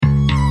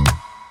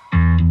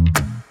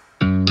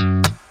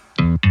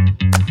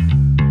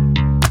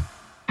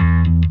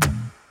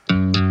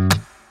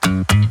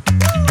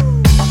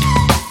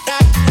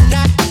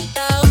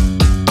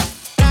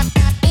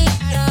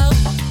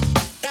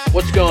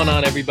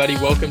everybody.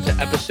 Welcome to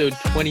episode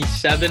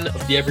 27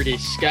 of the Everyday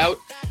Scout.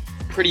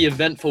 Pretty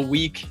eventful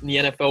week in the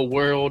NFL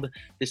world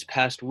this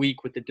past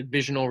week with the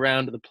divisional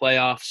round of the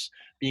playoffs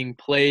being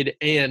played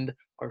and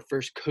our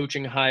first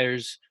coaching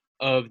hires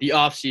of the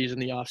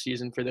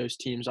offseason for those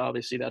teams,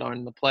 obviously, that aren't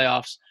in the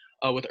playoffs,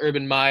 with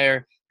Urban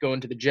Meyer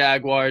going to the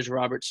Jaguars,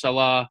 Robert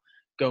Saleh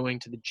going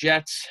to the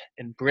Jets,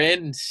 and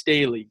Brandon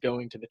Staley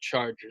going to the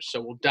Chargers.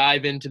 So we'll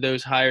dive into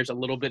those hires a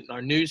little bit in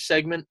our news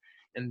segment,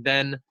 and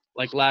then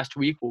like last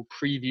week, we'll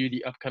preview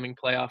the upcoming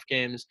playoff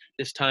games.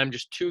 This time,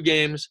 just 2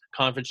 games,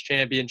 conference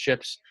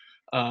championships,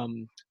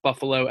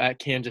 Buffalo at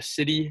Kansas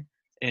City,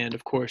 and,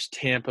 of course,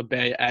 Tampa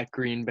Bay at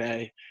Green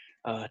Bay.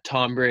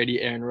 Tom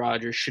Brady, Aaron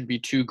Rodgers should be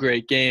 2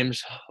 great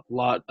games, a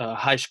lot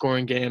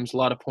high-scoring games, a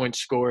lot of points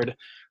scored,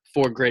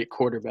 4 great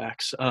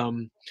quarterbacks.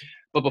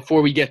 But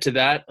before we get to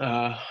that,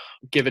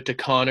 give it to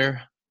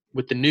Connor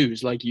with the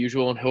news, like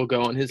usual, and he'll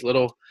go on his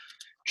little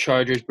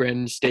Chargers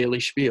Brandon Staley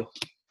spiel.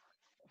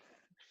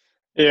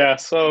 Yeah,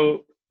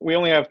 so we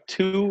only have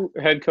 2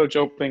 head coach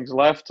openings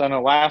left. On the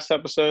last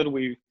episode,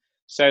 we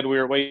said we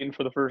were waiting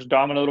for the first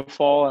domino to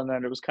fall, and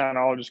then it was kind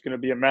of all just going to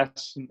be a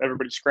mess and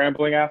everybody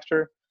scrambling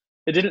after.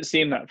 It didn't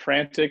seem that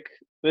frantic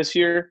this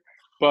year,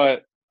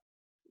 but,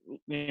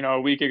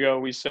 a week ago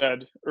we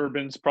said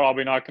Urban's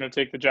probably not going to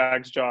take the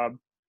Jags job.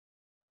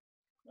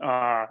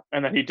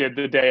 And then he did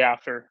the day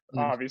after,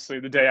 obviously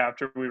the day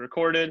after we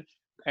recorded,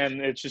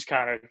 and it's just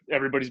kind of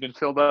everybody's been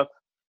filled up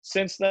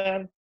since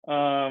then.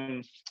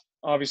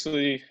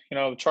 Obviously,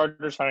 the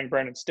Chargers hiring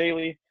Brandon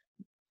Staley,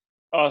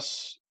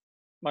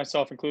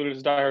 myself included,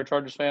 as a diehard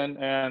Chargers fan,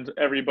 and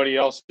everybody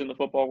else in the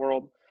football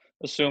world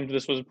assumed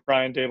this was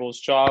Brian Daboll's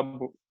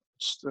job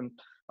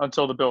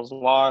until the Bills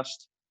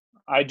lost.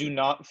 I do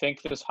not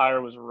think this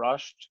hire was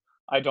rushed.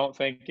 I don't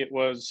think it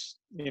was,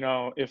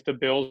 if the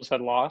Bills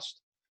had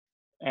lost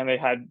and they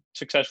had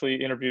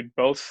successfully interviewed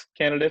both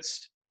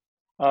candidates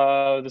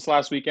this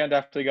last weekend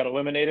after they got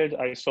eliminated,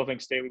 I still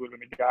think Staley would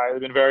have been the guy.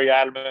 They've been very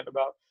adamant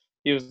about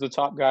he was the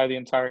top guy the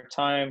entire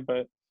time,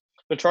 but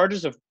the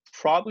Chargers have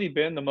probably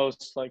been the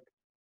most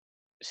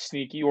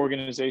sneaky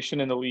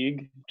organization in the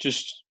league,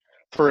 just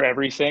for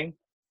everything.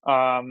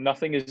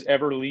 Nothing is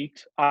ever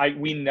leaked.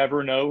 We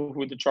never know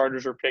who the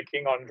Chargers are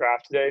picking on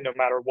draft day, no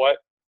matter what,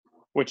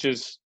 which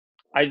is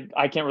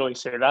I can't really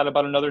say that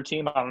about another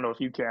team. I don't know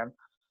if you can.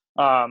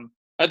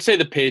 I'd say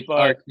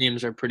our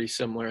teams are pretty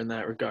similar in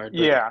that regard.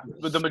 But. Yeah,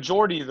 but the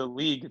majority of the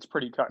league, it's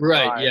pretty cut.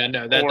 Right, yeah,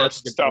 no,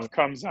 that's stuff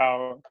comes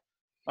out.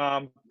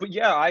 But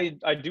yeah,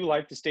 I do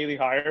like the Staley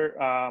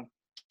hire.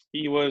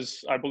 He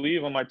was, I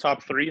believe, on my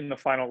top 3 in the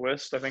final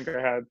list. I think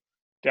I had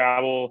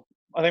Dabble.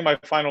 I think my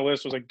final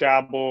list was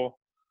Dabble,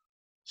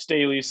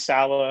 Staley,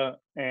 Saleh,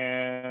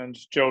 and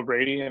Joe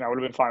Brady, and I would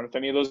have been fine with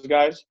any of those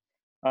guys.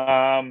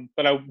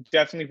 But I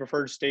definitely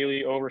preferred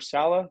Staley over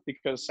Saleh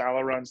because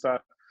Saleh runs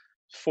that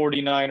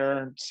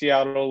 49er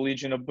Seattle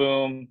Legion of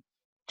Boom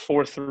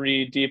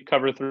 4-3 deep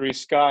cover 3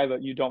 sky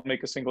that you don't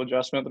make a single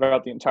adjustment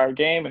throughout the entire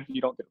game. And if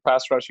you don't get a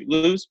pass rush, you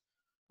lose.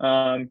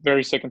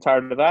 Very sick and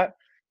tired of that.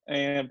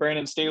 And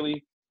Brandon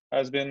Staley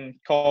has been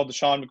called the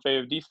Sean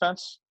McVay of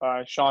defense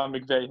by Sean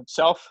McVay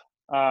himself.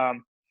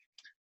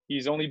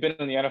 He's only been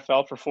in the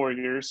NFL for 4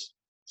 years.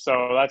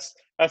 So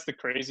that's the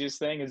craziest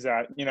thing is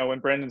that, when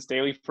Brandon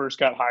Staley first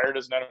got hired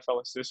as an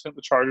NFL assistant,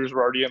 the Chargers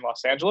were already in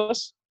Los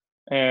Angeles.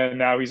 And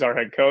now he's our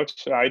head coach.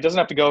 He doesn't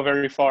have to go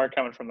very far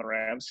coming from the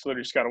Rams.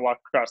 Literally just got to walk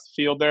across the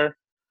field there.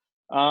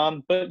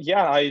 But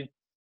yeah, I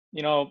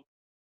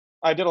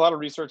did a lot of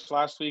research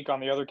last week on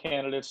the other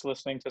candidates,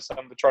 listening to some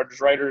of the Chargers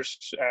writers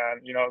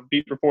and,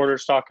 beat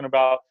reporters talking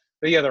about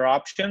the other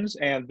options.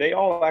 And they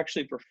all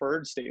actually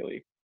preferred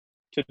Staley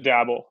to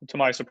Dabble, to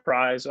my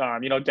surprise.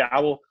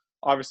 Dabble,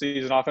 obviously,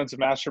 he's an offensive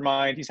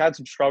mastermind. He's had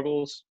some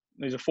struggles.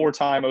 He's a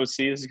 4-time OC.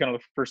 This is kind of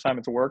the first time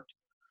it's worked.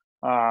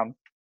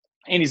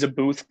 And he's a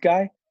booth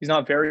guy. He's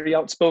not very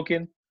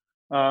outspoken.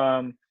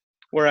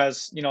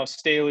 Whereas,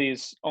 Staley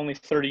is only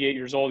 38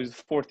 years old. He's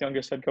the 4th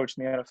youngest head coach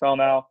in the NFL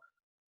now.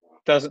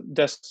 He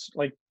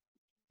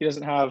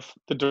doesn't have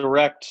the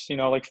direct,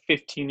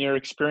 15-year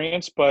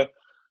experience, but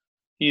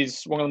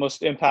he's one of the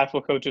most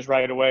impactful coaches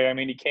right away. I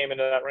mean, he came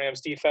into that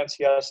Rams defense,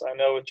 yes, I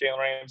know, with Jalen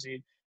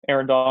Ramsey,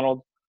 Aaron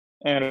Donald,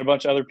 and a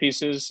bunch of other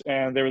pieces,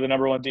 and they were the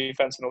number 1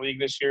 defense in the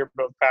league this year,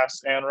 both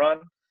pass and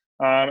run.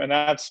 And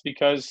that's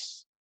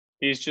because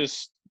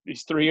he's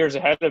 3 years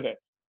ahead of it.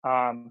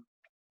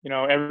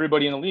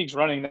 Everybody in the league's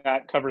running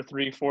that cover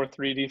 3,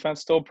 4-3 defense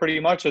still pretty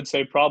much. I'd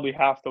say probably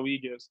half the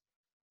league is.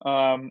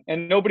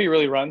 And nobody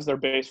really runs their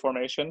base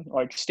formation.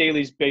 Like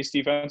Staley's base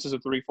defense is a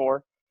 3-4,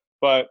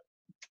 but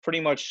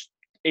pretty much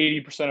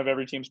 80% of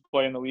every team's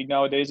play in the league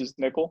nowadays is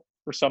nickel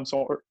or some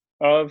sort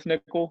of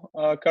nickel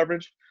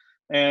coverage.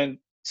 And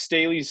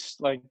Staley's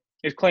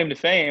his claim to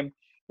fame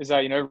is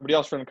that everybody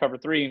else running cover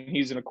 3 and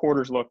he's in a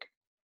quarters look.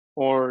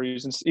 Or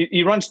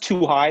he runs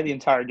too high the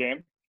entire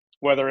game,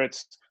 whether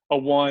it's a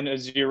 1, a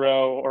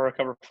 0, or a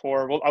cover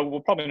 4. We'll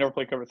probably never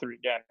play cover 3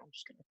 again. It's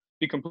just going to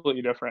be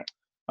completely different.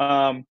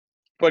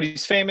 But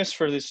he's famous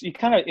for this. He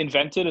kind of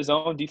invented his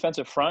own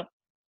defensive front.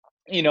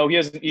 He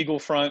has an eagle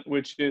front,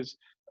 which is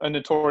a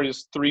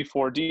notorious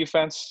 3-4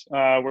 defense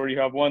where you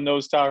have one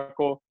nose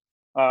tackle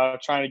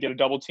trying to get a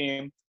double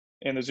team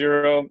in the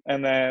zero,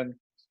 and then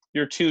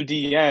your two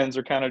DNs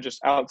are kind of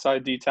just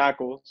outside D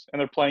tackles, and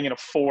they're playing in a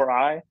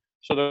 4-eye,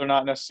 so they're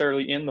not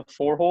necessarily in the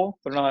 4-hole.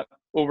 They're not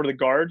over the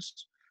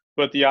guards,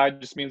 but the eye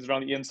just means they're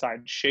on the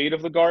inside shade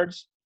of the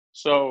guards.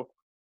 So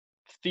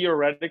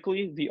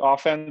theoretically, the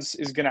offense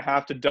is going to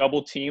have to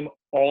double team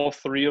all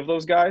three of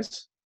those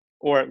guys,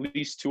 or at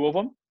least two of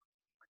them.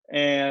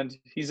 And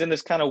he's in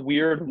this kind of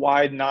weird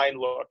wide 9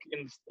 look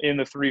in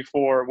the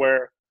 3-4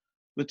 where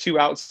the two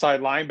outside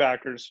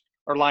linebackers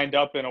are lined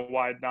up in a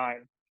wide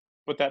 9.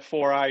 But that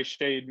 4-eye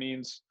shade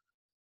means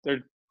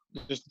they're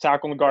just the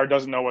tackle and the guard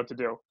doesn't know what to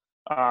do.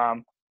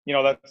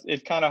 That's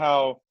it's kind of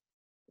how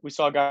we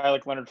saw a guy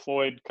like Leonard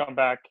Floyd come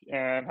back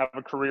and have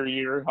a career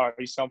year.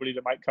 He's somebody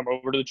that might come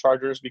over to the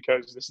Chargers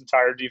because this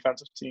entire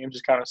defensive team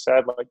just kind of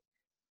said, like,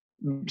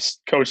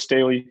 Coach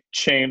Staley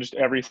changed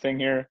everything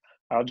here.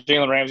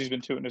 Jalen Ramsey's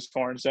been tooting his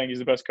horn, saying he's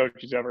the best coach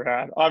he's ever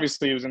had.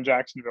 Obviously, he was in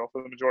Jacksonville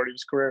for the majority of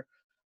his career,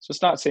 so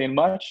it's not saying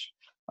much.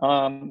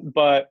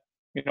 But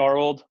our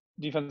old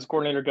defensive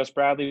coordinator, Gus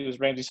Bradley, was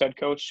Ramsey's head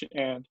coach,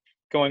 and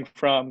going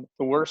from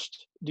the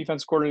worst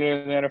defensive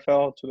coordinator in the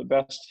NFL to the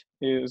best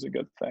is a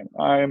good thing.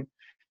 I'm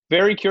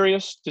very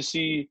curious to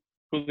see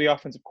who the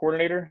offensive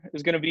coordinator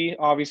is going to be.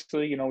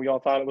 Obviously, we all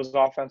thought it was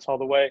offense all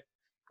the way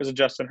because of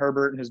Justin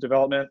Herbert and his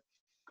development.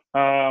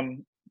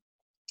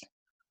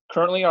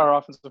 Currently, our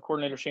offensive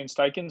coordinator, Shane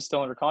Steichen, is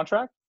still under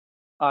contract.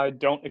 I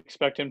don't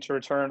expect him to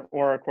return,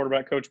 or our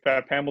quarterback coach,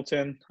 Pat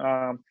Hamilton.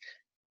 A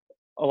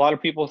lot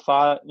of people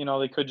thought,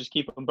 they could just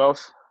keep them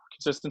both,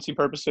 consistency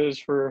purposes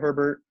for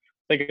Herbert.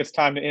 I think it's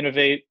time to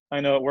innovate.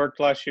 I know it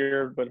worked last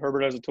year, but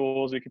Herbert has the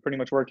tools. He can pretty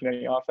much work in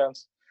any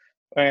offense.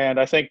 And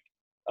I think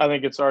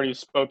it's already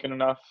spoken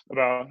enough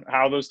about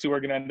how those two are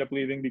going to end up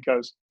leaving,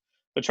 because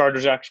the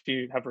Chargers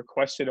actually have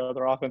requested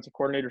other offensive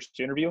coordinators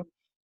to interview,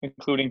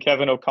 including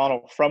Kevin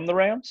O'Connell from the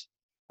Rams.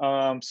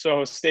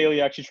 So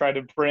Staley actually tried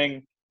to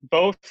bring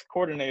both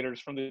coordinators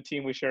from the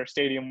team we share a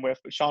stadium with,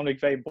 but Sean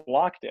McVay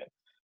blocked it.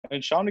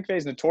 And Sean McVay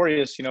is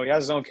notorious. He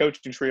has his own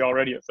coaching tree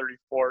already at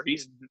 34.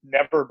 He's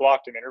never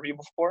blocked an interview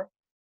before.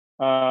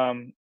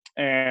 And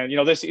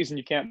this season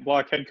you can't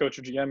block head coach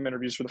or GM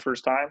interviews for the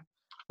first time.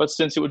 But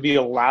since it would be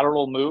a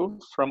lateral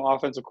move from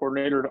offensive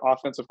coordinator to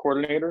offensive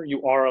coordinator,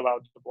 you are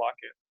allowed to block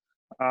it.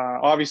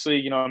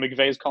 Obviously,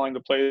 McVay is calling the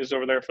plays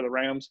over there for the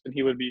Rams, and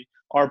he would be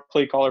our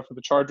play caller for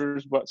the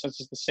Chargers. But since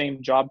it's the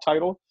same job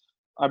title,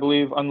 I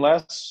believe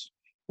unless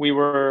we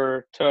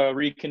were to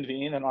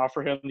reconvene and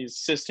offer him the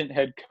assistant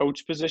head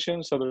coach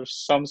position, so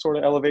there's some sort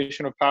of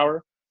elevation of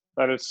power,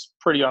 that it's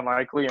pretty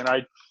unlikely. And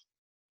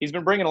he's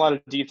been bringing a lot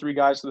of D3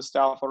 guys to the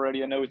staff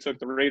already. I know he took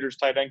the Raiders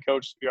tight end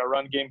coach to be our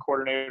run game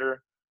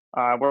coordinator.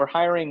 We're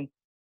hiring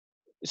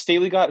 –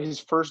 Staley got his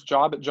first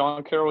job at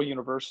John Carroll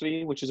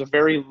University, which is a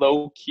very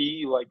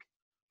low-key,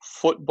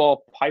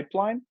 football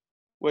pipeline,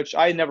 which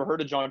I had never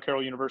heard of John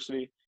Carroll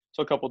University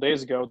until a couple of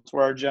days ago. It's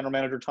where our general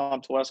manager,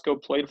 Tom Telesco,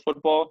 played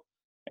football.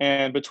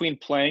 And between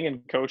playing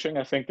and coaching,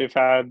 I think they've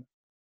had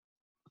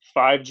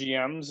 5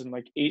 GMs and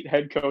 8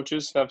 head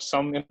coaches have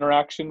some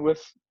interaction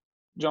with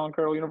John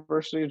Carroll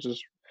University, which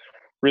is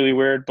really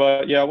weird.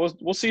 But, yeah,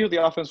 we'll see who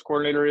the offensive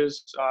coordinator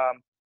is.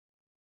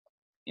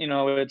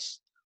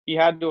 He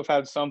had to have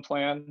had some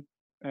plan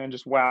and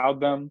just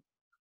wowed them,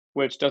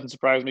 which doesn't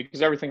surprise me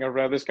because everything I've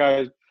read, this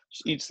guy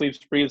eats, sleeps,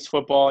 breathes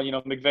football.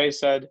 McVay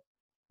said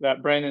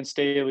that Brandon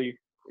Staley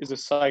is a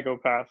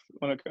psychopath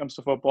when it comes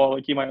to football.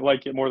 He might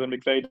like it more than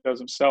McVay does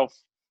himself.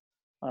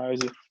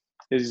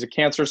 He's a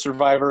cancer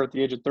survivor at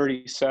the age of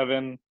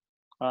 37.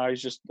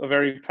 He's just a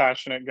very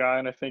passionate guy,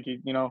 and I think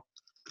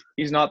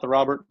he's not the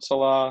Robert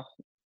Salah,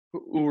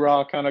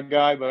 hoorah kind of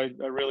guy, but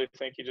I really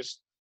think he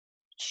just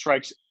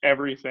strikes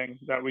everything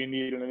that we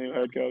need in a new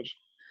head coach.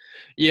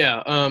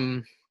 Yeah,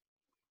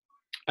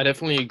 I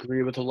definitely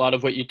agree with a lot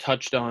of what you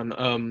touched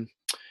on.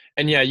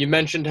 And yeah, you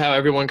mentioned how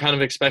everyone kind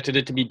of expected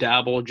it to be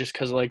Dabble just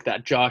because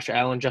that Josh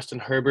Allen, Justin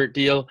Herbert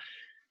deal.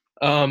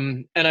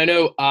 And I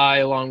know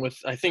along with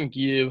I think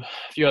you,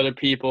 a few other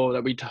people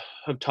that we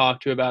have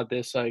talked to about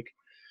this,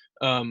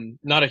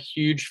 not a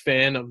huge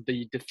fan of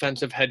the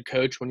defensive head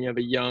coach when you have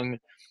a young,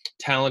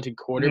 talented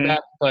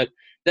quarterback, but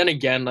then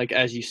again,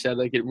 as you said,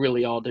 it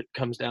really all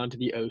comes down to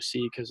the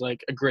OC because,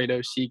 a great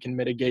OC can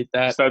mitigate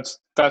that. So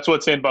that's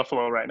what's in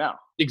Buffalo right now.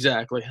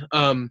 Exactly.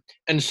 And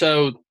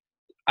so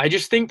I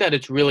just think that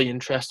it's really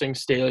interesting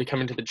Staley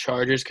coming to the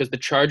Chargers because the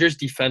Chargers'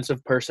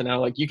 defensive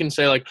personnel, you can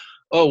say,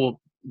 oh,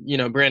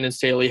 well, Brandon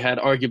Staley had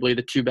arguably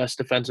the 2 best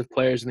defensive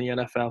players in the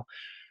NFL,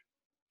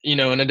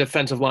 and a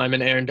defensive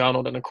lineman, Aaron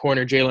Donald, and a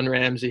corner, Jalen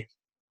Ramsey.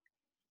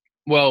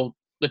 Well,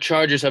 the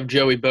Chargers have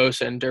Joey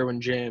Bosa and Derwin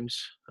James.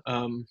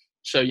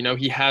 So,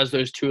 he has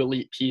those 2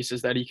 elite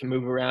pieces that he can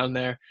move around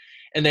there.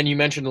 And then you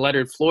mentioned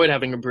Leonard Floyd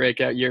having a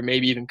breakout year,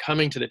 maybe even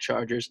coming to the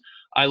Chargers.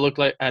 I look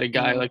at a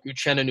guy like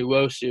Uchenna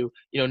Nwosu,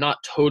 not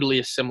totally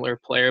a similar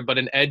player, but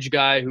an edge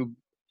guy who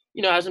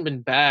hasn't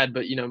been bad,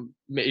 but,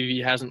 maybe he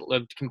hasn't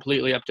lived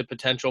completely up to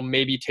potential,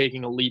 maybe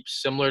taking a leap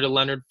similar to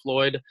Leonard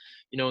Floyd,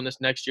 in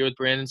this next year with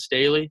Brandon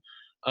Staley.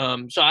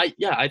 So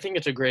I think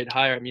it's a great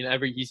hire. I mean,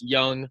 he's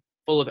young,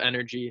 full of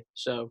energy.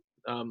 So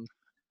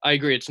I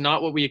agree. It's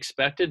not what we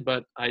expected,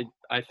 but I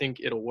think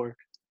it'll work.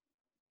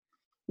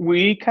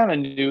 We kind of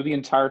knew the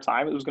entire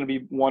time it was going to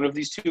be one of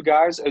these two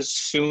guys as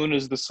soon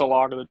as the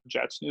Salah to the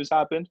Jets news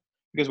happened,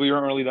 because we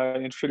weren't really that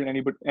interested in any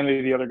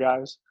of the other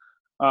guys.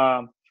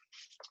 Um,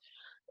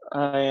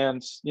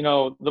 and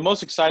the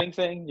most exciting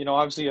thing,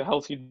 obviously a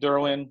healthy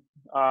Derwin.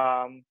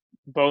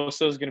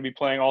 Bosa is going to be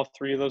playing all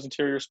three of those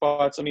interior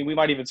spots. I mean, we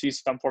might even see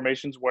some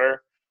formations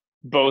where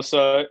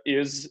Bosa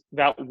is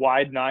that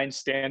wide 9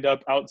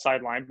 stand-up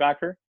outside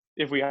linebacker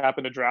if we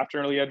happen to draft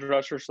an early edge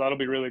rusher. So that'll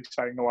be really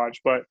exciting to watch.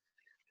 But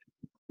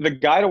the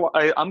guy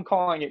I'm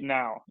calling it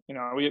now.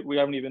 We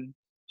haven't even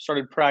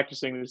started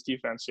practicing this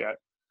defense yet,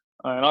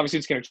 and obviously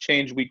it's going to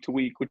change week to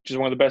week, which is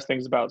one of the best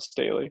things about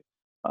Staley.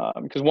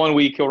 Because 1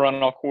 week he'll run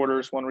all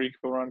quarters, 1 week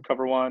he'll run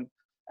cover one.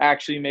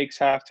 Actually makes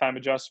halftime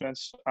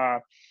adjustments.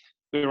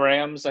 The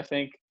Rams, I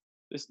think,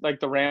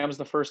 the Rams,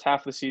 the first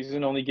half of the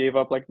season only gave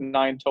up like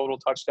 9 total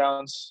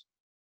touchdowns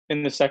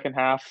in the second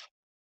half,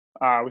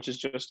 which is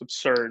just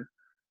absurd.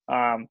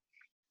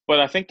 But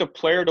I think the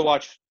player to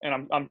watch,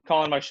 and I'm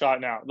calling my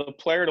shot now, the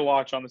player to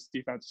watch on this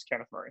defense is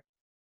Kenneth Murray.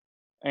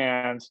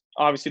 And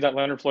obviously that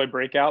Leonard Floyd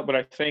breakout, but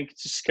I think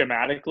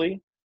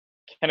schematically,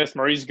 Kenneth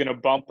Murray's going to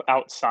bump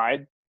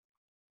outside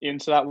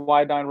into that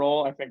wide 9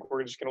 role. I think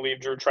we're just going to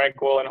leave Drew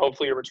Tranquill and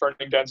hopefully a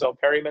returning Denzel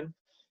Perryman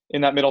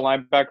in that middle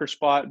linebacker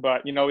spot.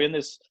 But,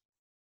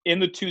 in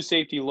the 2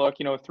 safety look,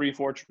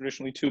 3-4,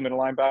 traditionally 2 middle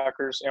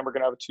linebackers, and we're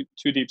going to have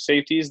two deep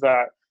safeties,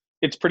 that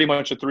it's pretty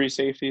much a 3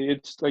 safety.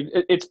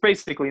 It's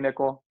basically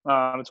nickel.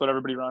 It's what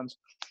everybody runs.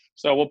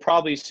 So we'll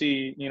probably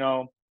see,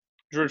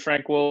 Drew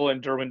Tranquill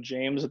and Derwin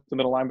James at the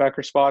middle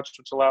linebacker spots,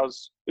 which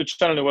allows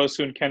Uchenna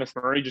Nwosu and Kenneth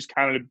Murray just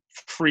kind of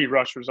free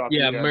rushers off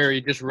the edge. Yeah, Murray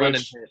just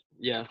running.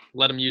 Yeah,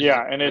 let him use.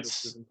 Yeah, and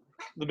it's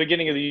the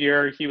beginning of the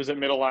year. He was at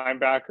middle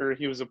linebacker.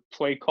 He was a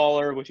play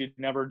caller, which he'd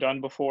never done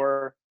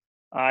before.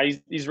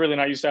 He's really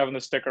not used to having the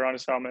sticker on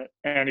his helmet,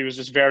 and he was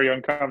just very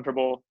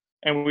uncomfortable.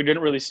 And we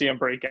didn't really see him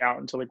break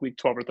out until like week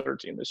 12 or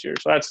 13 this year.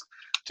 So that's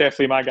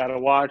definitely my guy to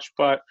watch.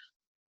 But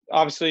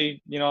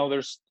obviously,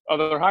 there's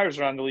other hires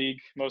around the league,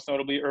 most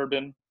notably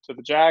Urban to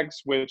the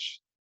Jags, which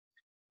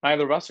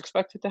neither of us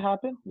expected to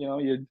happen.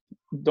 You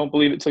don't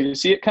believe it till you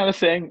see it kind of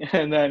thing.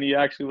 And then he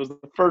actually was the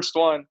first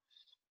one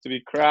to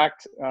be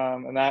cracked.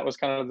 And that was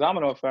kind of the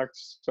domino effect.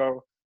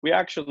 So we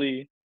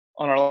actually,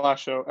 on our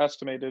last show,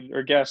 estimated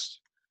or guessed,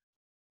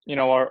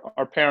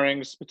 our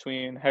pairings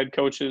between head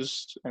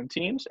coaches and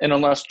teams. And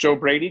unless Joe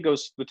Brady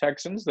goes to the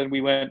Texans, then we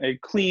went a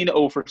clean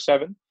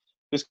 0-for-7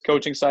 this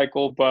coaching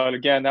cycle. But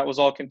again, that was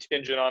all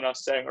contingent on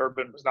us saying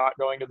Urban was not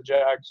going to the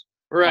Jags.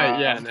 Right.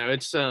 Yeah. No,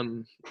 it's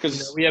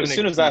because as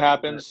soon as that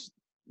happens,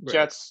 right.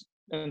 Jets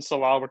and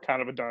Salah were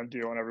kind of a done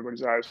deal in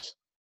everybody's eyes.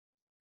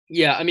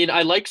 Yeah, I mean,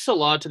 I like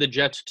Salah to the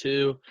Jets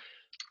too.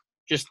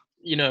 Just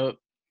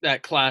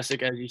that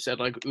classic, as you said,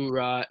 like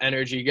oorah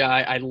energy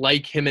guy. I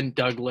like him and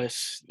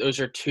Douglas.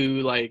 Those are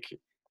two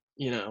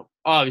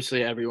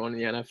obviously everyone in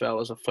the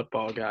NFL is a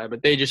football guy,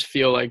 but they just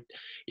feel like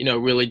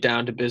really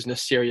down to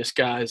business, serious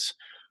guys.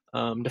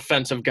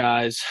 Defensive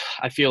guys.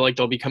 I feel like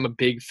they'll become a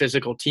big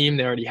physical team.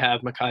 They already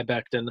have Mekhi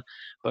Becton,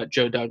 but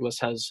Joe Douglas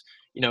has,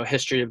 a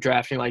history of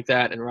drafting like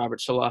that, and Robert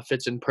Salah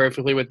fits in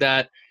perfectly with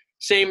that.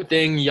 Same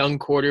thing, young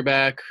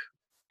quarterback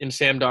in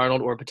Sam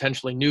Darnold, or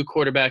potentially new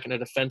quarterback and a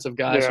defensive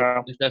guy. Yeah.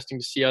 So it's interesting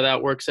to see how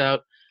that works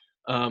out.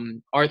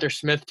 Arthur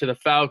Smith to the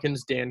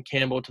Falcons, Dan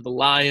Campbell to the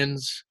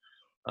Lions,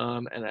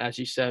 and as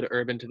you said,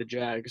 Urban to the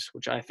Jags,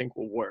 which I think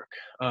will work.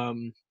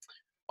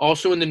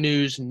 Also in the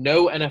news,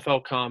 no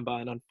NFL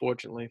Combine,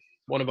 unfortunately.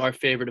 One of our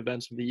favorite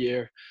events of the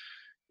year.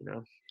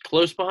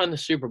 Close behind the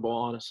Super Bowl,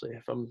 honestly,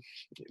 if I'm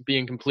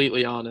being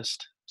completely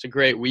honest. It's a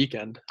great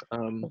weekend.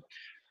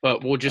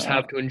 But we'll just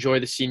have to enjoy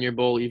the Senior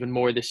Bowl even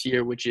more this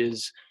year, which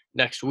is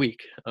next week.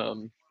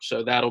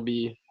 So that'll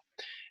be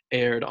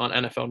aired on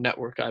NFL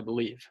Network, I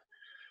believe.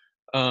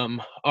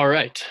 All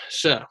right.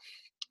 So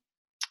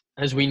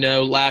as we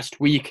know, last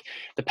week,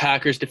 the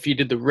Packers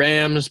defeated the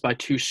Rams by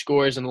 2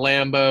 scores in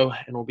Lambeau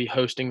and will be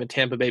hosting the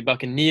Tampa Bay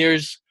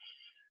Buccaneers,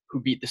 who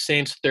beat the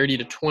Saints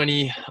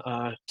 30-20,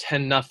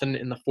 10-0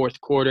 in the fourth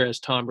quarter as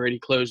Tom Brady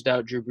closed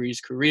out Drew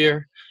Brees'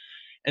 career.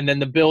 And then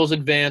the Bills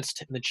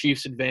advanced and the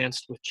Chiefs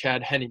advanced with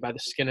Chad Henne by the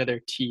skin of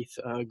their teeth.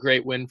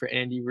 Great win for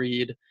Andy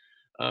Reid,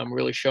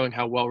 really showing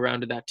how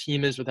well-rounded that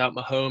team is without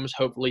Mahomes.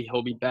 Hopefully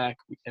he'll be back,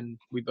 and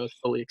we both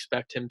fully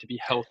expect him to be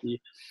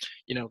healthy,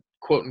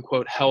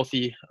 quote-unquote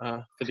healthy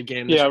for the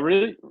game. Yeah,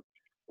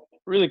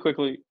 really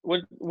quickly,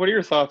 what are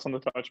your thoughts on the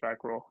touchback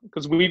rule?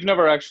 Because we've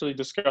never actually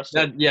discussed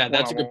it. Yeah,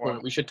 that's a good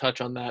point. We should touch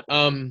on that.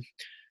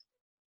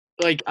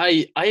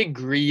 I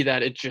agree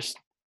that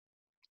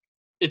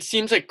it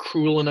seems like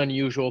cruel and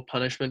unusual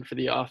punishment for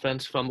the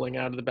offense fumbling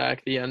out of the back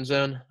of the end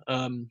zone.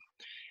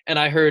 And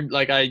I heard,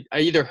 like, I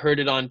either heard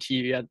it on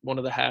TV at one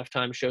of the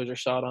halftime shows or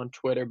saw it on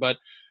Twitter, but,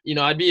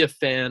 I'd be a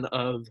fan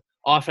of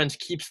offense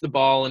keeps the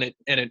ball and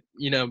it,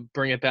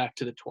 bring it back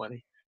to the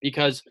 20.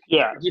 Because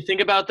Yeah. if you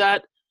think about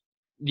that,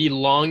 the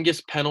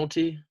longest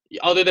penalty,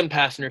 other than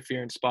pass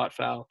interference, spot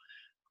foul,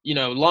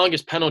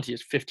 longest penalty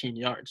is 15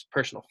 yards,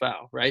 personal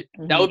foul, right?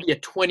 Mm-hmm. That would be a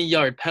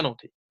 20-yard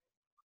penalty.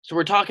 So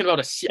we're talking about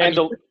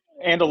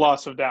a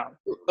loss of down.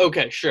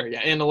 Okay, sure, yeah,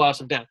 and a loss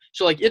of down.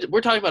 So, like,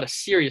 we're talking about a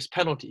serious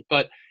penalty,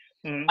 but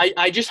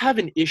I just have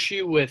an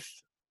issue with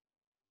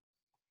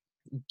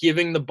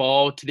giving the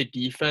ball to the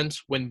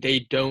defense when they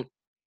don't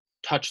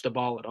touch the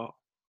ball at all.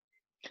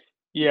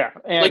 Yeah,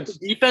 and like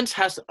the defense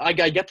has. I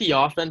get the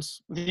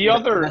offense. The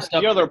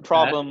other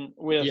problem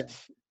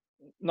with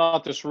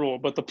not this rule,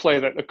 but the play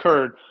that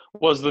occurred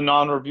was the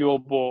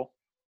non-reviewable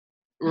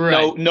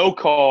no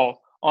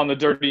call on the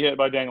dirty hit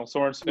by Daniel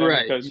Sorensen,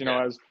 right? Because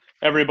as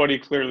everybody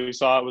clearly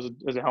saw, it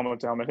was a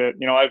helmet-to-helmet hit.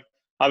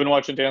 I've been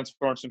watching Dan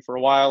Sorensen for a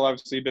while.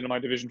 Obviously, been in my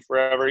division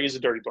forever. He's a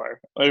dirty player.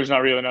 There's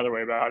not really another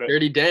way about it.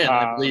 Dirty Dan,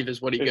 I believe,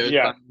 is what he goes.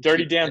 Yeah,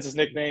 Dirty Dan's his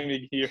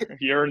nickname.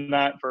 He earned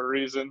that for a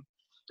reason.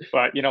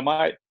 But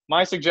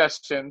my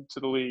suggestion to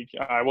the league,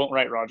 I won't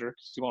write Roger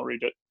because he won't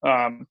read it.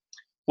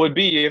 Would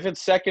be if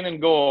it's 2nd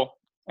and goal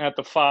at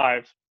the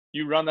 5,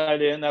 you run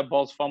that in. That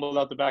ball's fumbled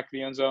out the back of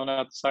the end zone,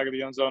 out the side of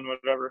the end zone,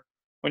 whatever.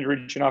 When you're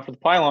reaching out for the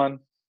pylon,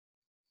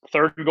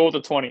 3rd and goal at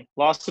the 20,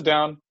 lost it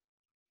down,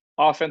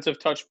 offensive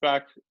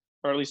touchback,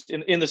 or at least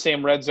in the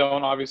same red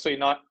zone. Obviously,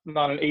 not an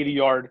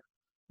 80-yard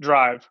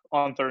drive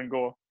on 3rd and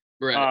goal.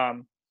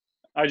 Right.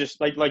 I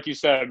just like you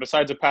said,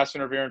 besides a pass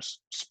interference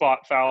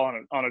spot foul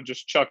on a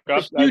just chuck up,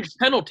 it's a huge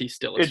penalty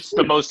still. It's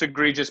the most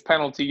egregious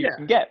penalty you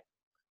can get.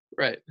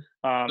 Right.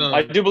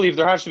 I do believe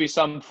there has to be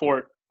some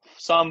form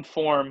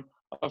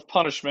of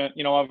punishment.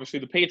 Obviously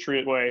the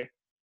Patriot way.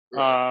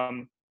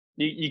 Right.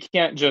 You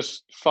can't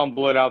just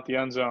fumble it out the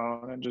end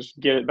zone and just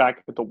get it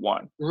back at the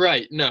 1.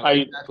 Right. No,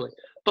 exactly.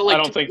 But I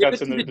don't think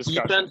that's in the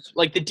discussion. Defense,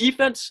 like the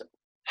defense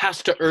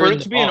has to earn for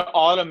it to be an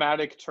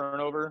automatic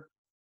turnover.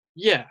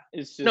 Yeah.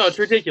 It's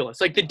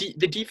ridiculous. Like the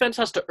defense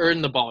has to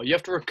earn the ball. You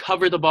have to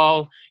recover the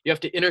ball. You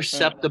have to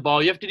intercept the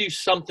ball. You have to do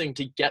something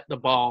to get the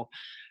ball.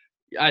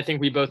 I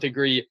think we both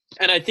agree.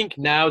 And I think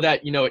now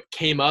that, it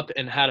came up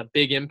and had a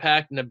big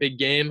impact in a big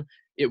game,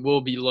 it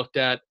will be looked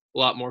at a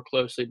lot more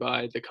closely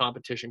by the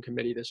competition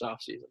committee this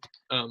offseason.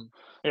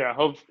 Yeah,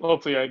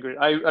 hopefully I agree.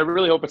 I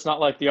really hope it's not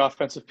like the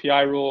offensive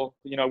PI rule.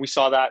 We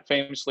saw that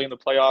famously in the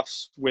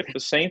playoffs with the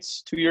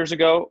Saints 2 years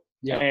ago.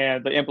 Yeah.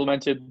 And they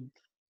implemented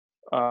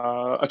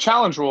a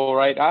challenge rule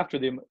right after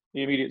the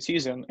immediate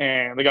season,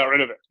 and they got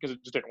rid of it because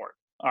it just didn't work.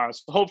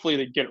 So hopefully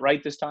they get it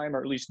right this time,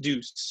 or at least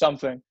do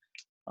something,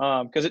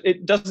 because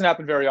it doesn't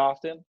happen very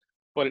often,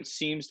 but it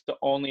seems to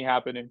only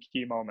happen in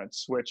key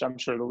moments, which I'm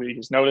sure the league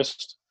has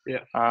noticed.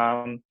 Yeah.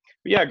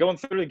 But yeah, going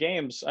through the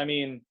games, I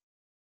mean,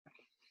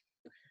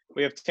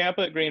 we have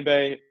Tampa at Green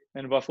Bay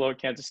and Buffalo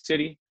at Kansas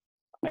City.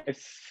 I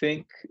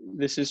think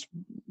this is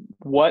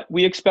what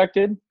we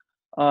expected.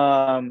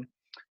 The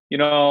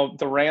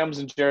Rams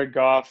and Jared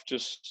Goff,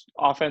 just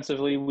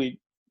offensively, we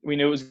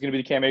knew it was going to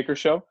be the Cam Akers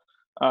show.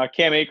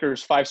 Cam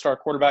Akers, 5-star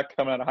quarterback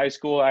coming out of high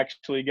school,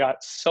 actually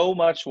got so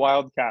much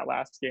Wildcat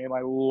last game.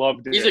 I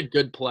loved it. He's a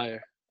good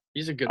player.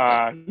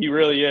 He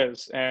really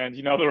is. And,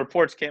 the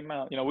reports came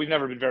out. We've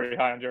never been very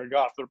high on Jared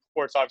Goff. The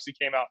reports obviously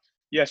came out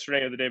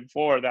yesterday or the day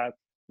before that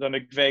the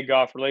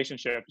McVay-Goff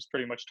relationship is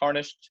pretty much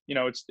tarnished.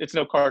 It's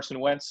no Carson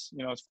Wentz.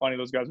 It's funny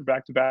those guys are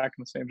back-to-back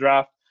in the same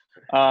draft.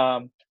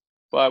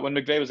 But when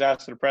McVay was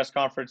asked at a press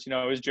conference,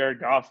 is Jared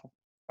Goff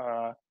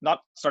not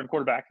starting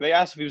quarterback? They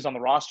asked if he was on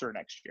the roster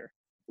next year.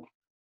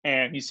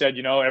 And he said,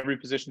 every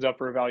position's up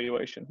for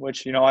evaluation,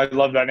 which, I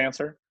love that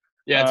answer.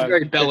 Yeah, it's a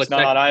very Belichick.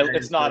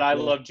 It's not, I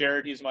love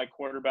Jared, he's my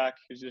quarterback.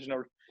 Because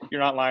you're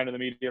not lying to the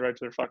media right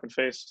to their fucking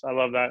face. I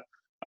love that.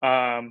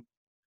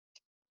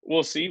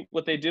 We'll see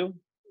what they do.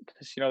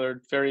 Because,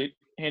 they're very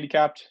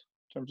handicapped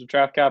in terms of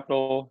draft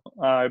capital,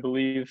 I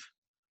believe.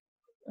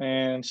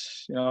 And,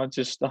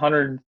 just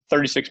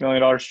 $136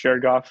 million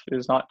Jared Goff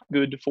is not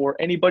good for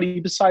anybody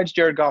besides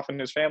Jared Goff and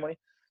his family.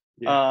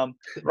 Yeah.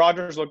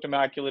 Rodgers looked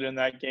immaculate in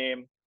that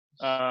game.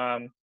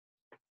 The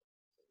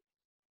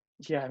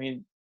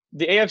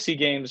AFC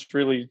games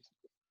really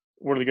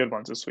were the good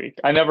ones this week.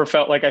 I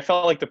felt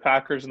like the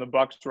Packers and the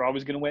Bucs were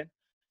always going to win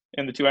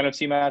in the 2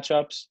 NFC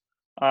matchups.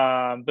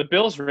 But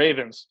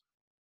Bills-Ravens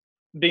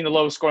being the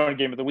lowest scoring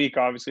game of the week,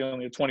 obviously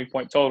only a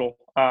 20-point total.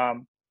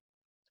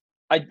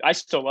 I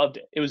still loved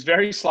it. It was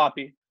very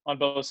sloppy on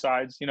both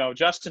sides.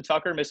 Justin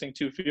Tucker missing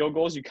 2 field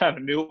goals. You kind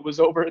of knew it was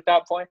over at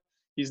that point.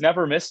 He's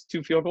never missed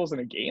 2 field goals in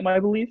a game, I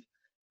believe.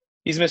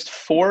 He's missed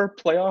 4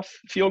 playoff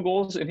field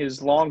goals in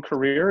his long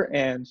career,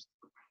 and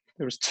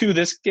there was 2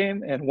 this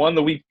game and 1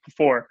 the week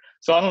before.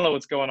 So I don't know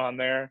what's going on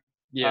there.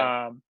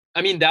 Yeah.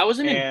 That was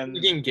an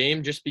intriguing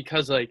game just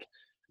because,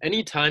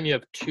 anytime you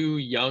have 2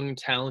 young,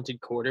 talented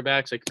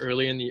quarterbacks,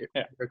 early in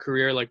their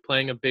career,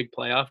 playing a big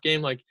playoff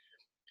game,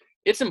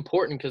 it's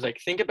important because,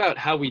 think about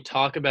how we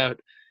talk about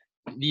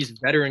these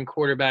veteran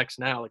quarterbacks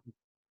now.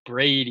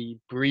 Brady,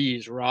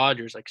 Breeze,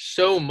 Rodgers, like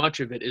so much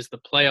of it is the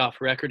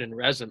playoff record and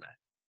resume.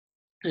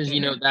 Because,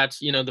 Mhm. that's,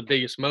 the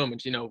biggest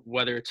moments,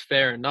 whether it's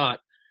fair or not.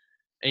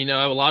 And,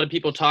 a lot of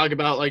people talk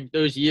about like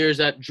those years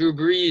that Drew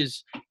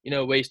Brees,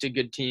 wasted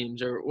good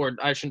teams, or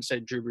I shouldn't say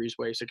Drew Brees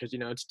wasted because,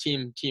 it's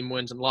team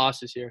wins and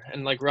losses here,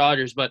 and like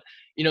Rodgers. But,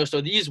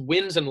 so these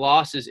wins and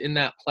losses in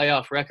that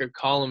playoff record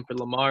column for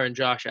Lamar and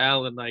Josh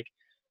Allen, like,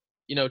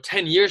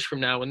 10 years from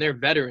now when they're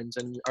veterans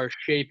and are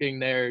shaping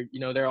their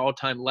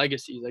all-time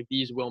legacies, like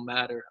these will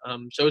matter.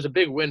 So it was a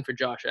big win for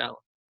Josh Allen.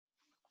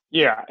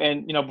 Yeah,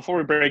 and before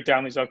we break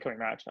down these upcoming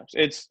matchups,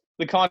 it's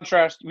the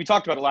contrast. We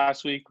talked about it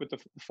last week with the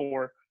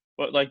four,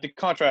 but like the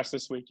contrast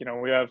this week,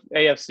 we have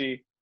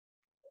AFC.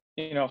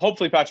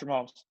 Hopefully Patrick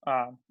Mahomes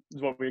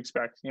is what we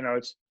expect.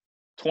 It's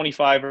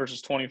 25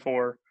 versus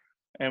 24,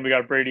 and we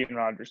got Brady and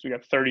Rodgers. We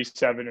got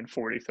 37 and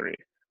 43.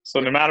 So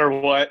no matter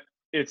what,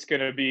 it's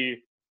gonna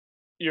be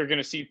you're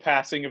gonna see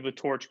passing of the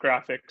torch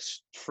graphics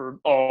for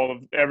all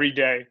of every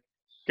day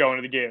going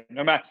to the game.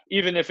 No matter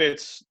even if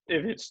it's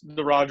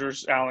the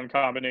Rodgers Allen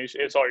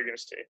combination, it's all you're gonna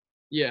see.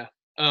 Yeah.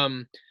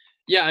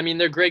 Yeah, I mean,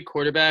 they're great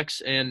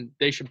quarterbacks, and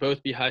they should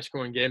both be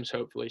high-scoring games,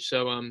 hopefully.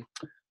 So,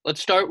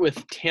 let's start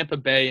with Tampa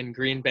Bay and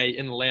Green Bay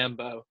in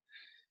Lambeau.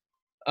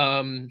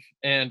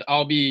 And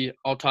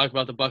I'll talk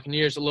about the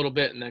Buccaneers a little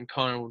bit, and then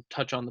Connor will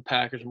touch on the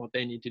Packers and what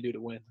they need to do to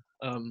win.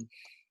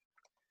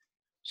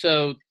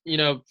 So,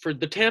 for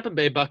the Tampa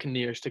Bay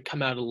Buccaneers to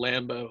come out of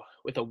Lambeau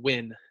with a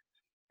win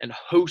and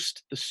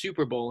host the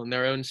Super Bowl in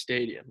their own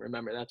stadium,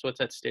 remember, that's what's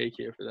at stake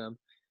here for them.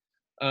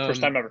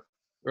 First time ever.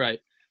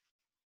 Right.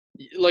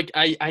 Like,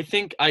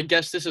 I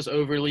guess this is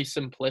overly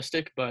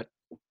simplistic, but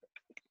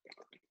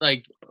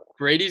like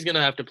Brady's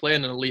gonna have to play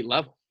at an elite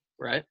level,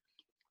 right?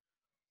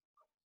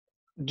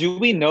 Do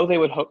we know they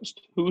would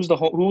host? Who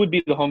would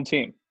be the home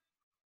team?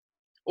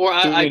 Or Do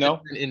I we just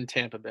know? in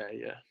Tampa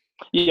Bay, yeah.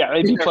 Yeah,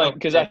 they'd In be their playing home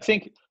because I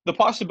stadium. think the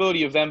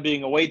possibility of them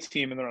being away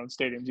team in their own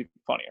stadium is even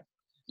funnier.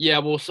 Yeah,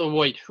 well, so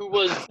wait, who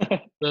was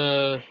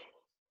the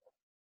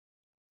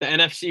the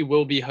NFC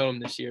will be home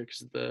this year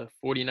because the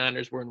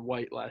 49ers were in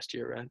white last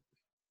year, right?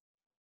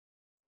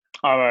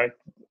 All right,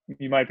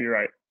 you might be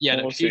right. Yeah,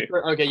 no, We'll see.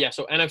 okay, yeah,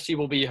 so NFC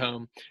will be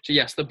home. So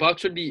yes, the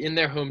Bucks would be in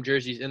their home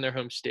jerseys, in their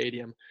home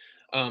stadium.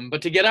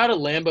 But to get out of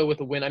Lambeau with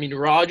a win, I mean,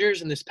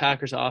 Rodgers and this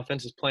Packers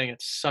offense is playing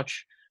at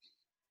such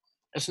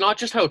 – it's not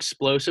just how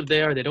explosive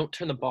they are. They don't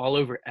turn the ball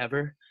over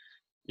ever.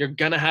 You're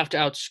going to have to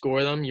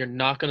outscore them. You're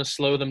not going to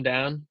slow them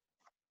down.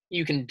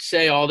 You can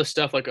say all the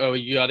stuff like, oh,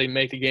 you got to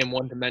make the game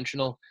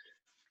one-dimensional.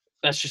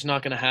 That's just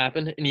not going to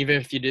happen. And even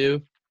if you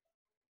do,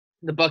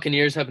 the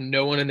Buccaneers have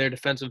no one in their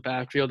defensive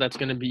backfield that's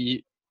going to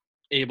be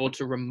able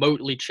to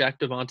remotely check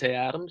Devontae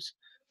Adams.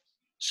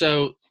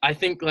 So I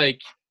think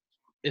like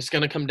it's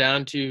going to come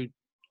down to,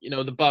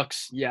 the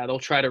Bucks. Yeah, they'll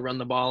try to run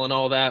the ball and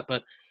all that,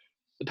 but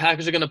the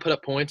Packers are going to put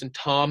up points, and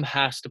Tom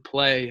has to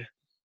play.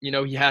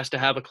 He has to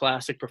have a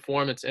classic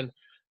performance, and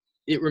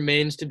it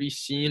remains to be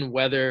seen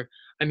whether.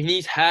 I mean,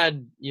 he's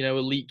had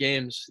elite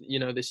games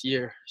this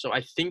year, so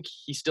I think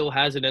he still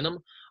has it in him.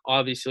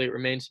 Obviously, it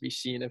remains to be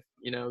seen if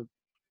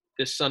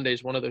this Sunday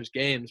is one of those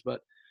games,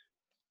 but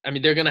I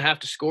mean, they're going to have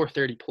to score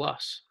 30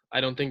 plus. I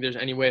don't think there's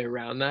any way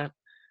around that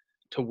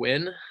to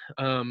win.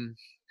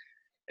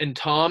 And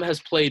Tom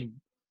has played,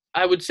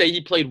 I would say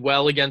he played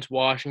well against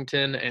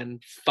Washington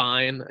and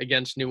fine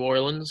against New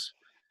Orleans.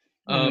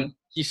 Mm-hmm.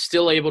 He's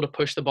still able to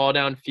push the ball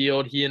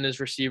downfield. He and his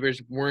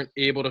receivers weren't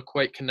able to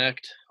quite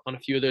connect on a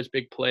few of those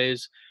big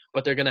plays,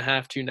 but they're going to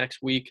have to next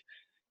week.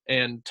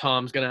 And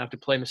Tom's going to have to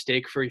play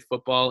mistake-free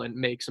football and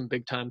make some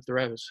big-time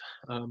throws.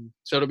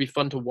 So it'll be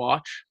fun to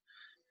watch.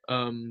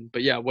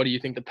 But yeah, what do you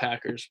think the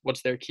Packers?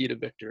 What's their key to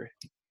victory?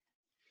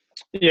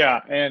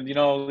 Yeah, and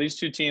these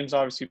two teams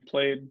obviously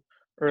played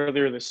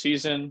earlier this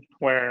season,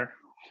 where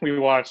we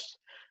watched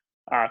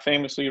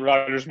famously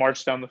Rodgers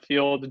march down the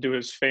field to do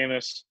his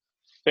famous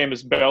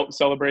belt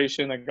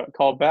celebration that got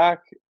called back,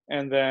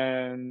 and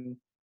then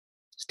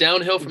It's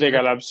downhill from they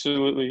there.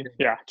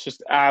 got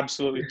just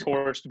absolutely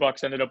torched. The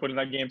Bucks ended up winning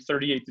that game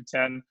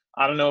 38-10.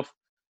 I don't know if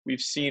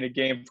we've seen a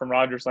game from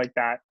Rodgers like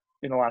that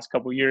in the last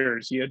couple of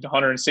years. He had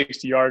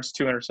 160 yards,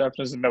 2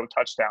 interceptions, and no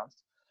touchdowns.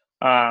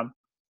 That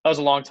was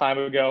a long time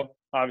ago.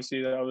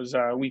 Obviously, that was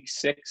week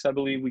 6, I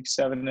believe, week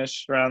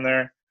 7-ish, around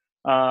there.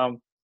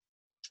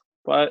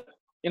 But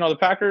the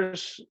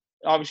Packers,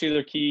 obviously,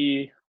 their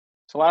key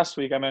to last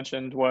week I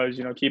mentioned was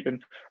keeping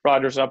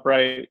Rodgers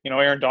upright.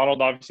 Aaron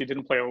Donald obviously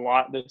didn't play a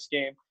lot this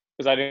game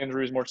because that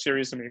injury was more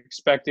serious than we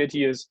expected.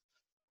 He is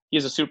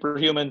a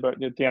superhuman,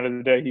 but at the end of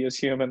the day, he is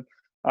human.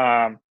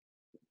 But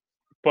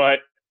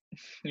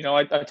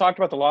I talked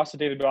about the loss of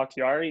David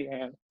Bakhtiari,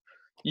 and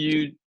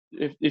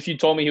if you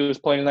told me he was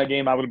playing in that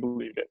game, I would have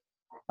believed it.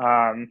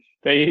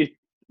 They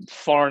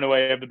far and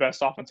away have the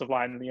best offensive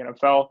line in the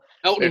NFL.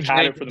 Elton They've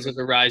had it for Jenkins the is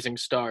a rising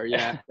star.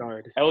 Yeah,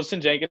 guard.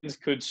 Elton Jenkins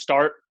could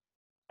start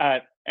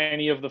at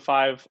any of the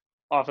 5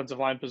 offensive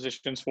line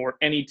positions for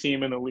any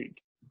team in the league.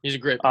 He's a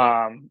great player.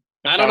 I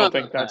I don't know don't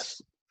think about that.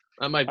 that's.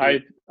 That might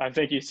be. I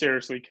think he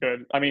seriously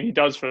could. I mean, he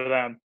does for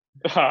them.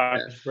 Uh, Yeah,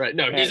 right.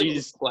 No, and he's an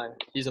elite player.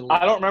 He's an elite I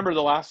don't player. remember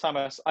the last time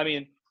I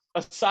mean,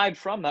 aside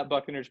from that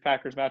Buccaneers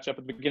Packers matchup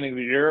at the beginning of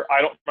the year,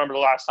 I don't remember the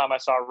last time I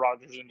saw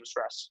Rodgers in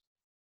distress.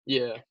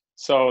 Yeah.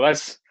 So I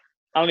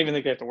don't even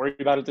think they have to worry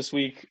about it this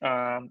week.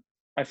 I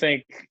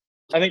think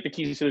the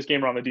keys to this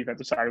game are on the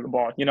defensive side of the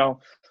ball.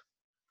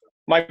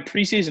 My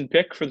preseason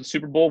pick for the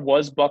Super Bowl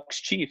was Bucks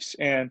Chiefs,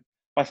 and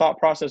my thought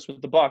process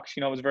with the Bucks,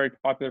 was a very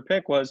popular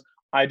pick. Was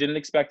I didn't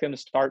expect them to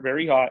start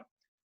very hot.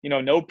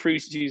 No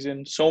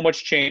preseason, so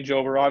much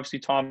changeover. Obviously,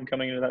 Tom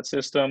coming into that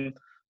system,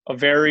 a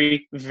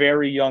very,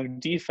 very young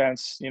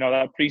defense.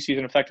 That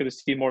preseason affected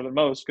this team more than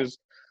most because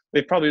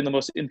they've probably been the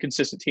most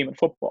inconsistent team in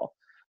football.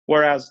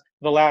 Whereas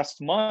the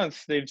last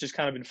month, they've just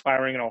kind of been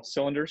firing in all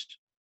cylinders.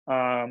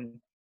 Aside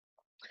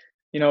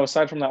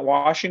from that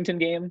Washington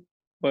game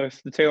with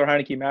the Taylor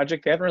Heineke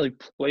Magic, they haven't really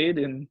played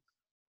in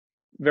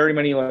very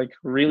many like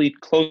really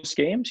close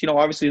games.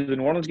 Obviously the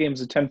New Orleans game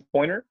is a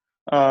 10-pointer,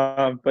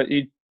 but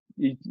it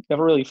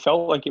never really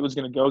felt like it was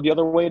going to go the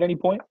other way at any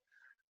point.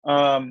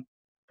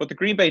 But the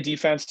Green Bay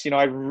defense,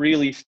 I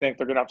really think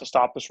they're going to have to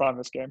stop this run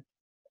this game.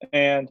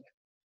 And,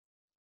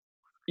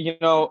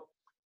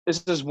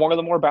 this is one of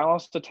the more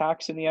balanced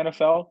attacks in the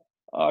NFL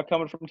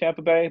coming from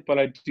Tampa Bay, but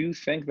I do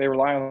think they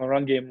rely on the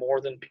run game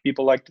more than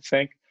people like to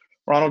think.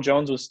 Ronald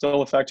Jones was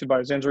still affected by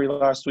his injury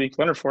last week.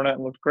 Leonard Fournette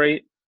looked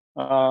great.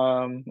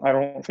 I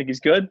don't think he's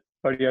good,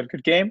 but he had a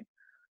good game.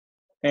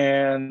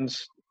 And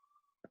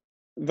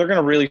they're going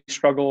to really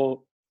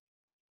struggle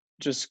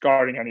just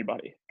guarding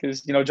anybody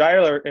because,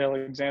 Jair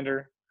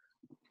Alexander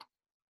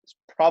is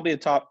probably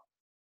a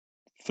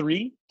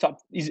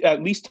he's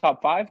at least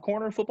top 5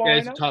 corner in football Yeah, right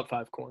he's a now. top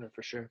 5 corner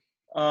for sure.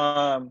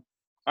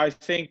 I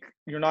think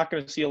you're not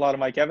going to see a lot of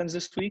Mike Evans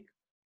this week,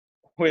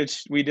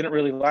 which we didn't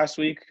really last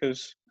week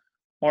because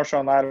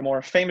Marshawn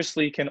Lattimore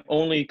famously can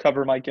only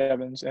cover Mike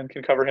Evans and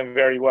can cover him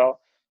very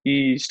well.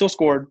 He still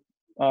scored,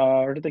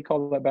 or did they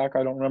call that back?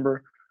 I don't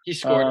remember. He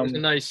scored. It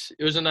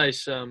was a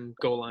nice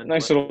goal line.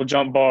 Nice play. little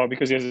jump ball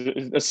because he has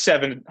a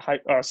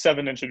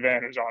 7-inch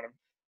advantage on him.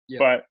 Yeah.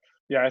 But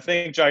yeah, I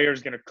think Jair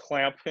is going to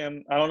clamp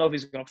him. I don't know if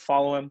he's going to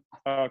follow him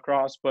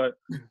across, but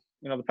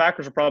the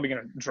Packers are probably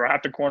going to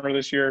draft a corner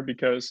this year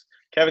because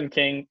Kevin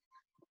King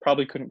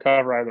probably couldn't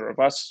cover either of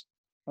us.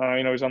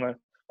 He's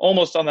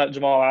almost on that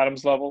Jamal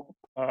Adams level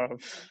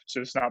of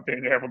just not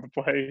being able to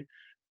play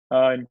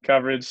in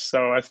coverage.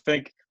 So I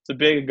think it's a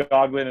big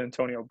Godwin and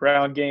Antonio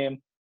Brown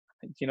game.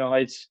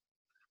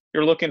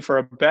 You're looking for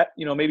a bet,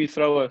 maybe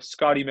throw a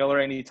Scotty Miller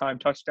anytime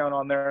touchdown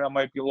on there. That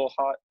might be a little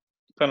hot,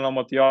 depending on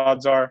what the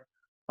odds are.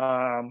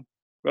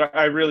 But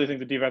I really think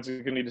the defense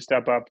is going to need to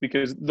step up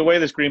because the way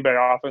this Green Bay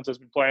offense has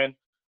been playing,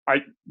 I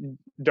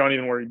don't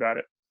even worry about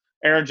it.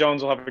 Aaron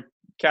Jones will have a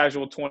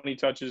casual 20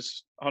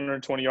 touches,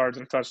 120 yards,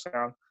 and a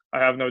touchdown. I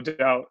have no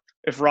doubt.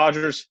 If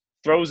Rodgers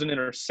throws an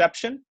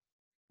interception,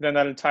 then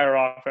that entire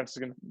offense is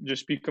going to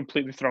just be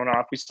completely thrown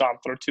off. We saw him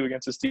throw 2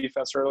 against this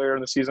defense earlier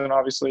in the season,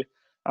 obviously.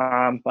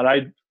 But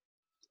I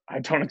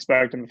don't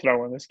expect him to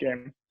throw in this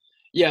game.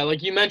 Yeah,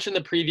 like you mentioned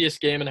the previous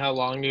game and how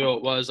long ago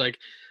it was. Like,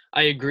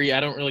 I agree. I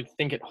don't really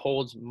think it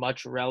holds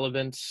much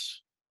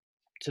relevance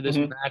to this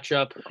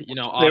matchup.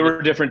 They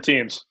were different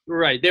teams.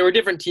 Right. They were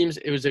different teams.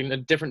 It was in a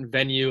different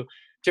venue,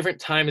 different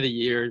time of the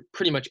year.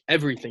 Pretty much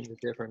everything is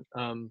different.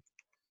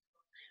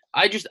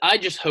 I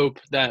just hope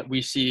that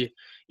we see,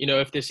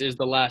 if this is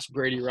the last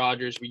Brady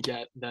Rodgers we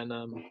get, then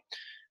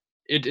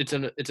it's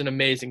an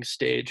amazing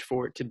stage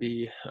for it to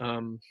be,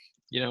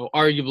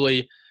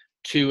 arguably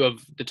 2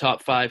 of the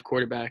top 5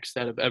 quarterbacks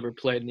that have ever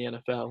played in the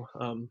NFL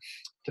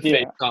to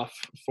face off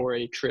for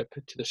a trip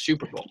to the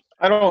Super Bowl.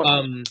 I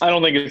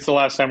don't think it's the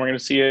last time we're going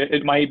to see it.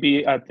 It might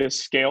be at this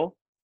scale.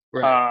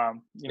 Right. I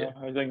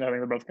think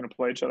they're both going to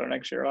play each other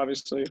next year,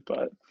 obviously.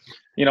 But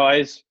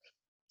it's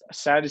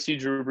sad to see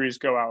Drew Brees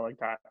go out like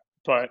that.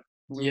 But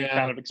we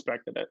kind of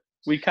expected it.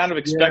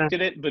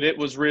 It, but it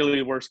was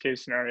really worst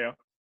case scenario.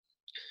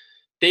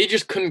 They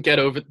just couldn't get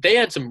over. They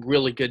had some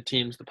really good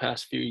teams the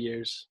past few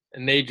years,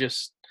 and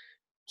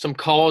some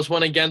calls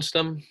went against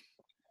them,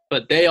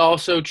 but they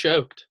also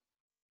choked.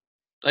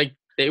 Like,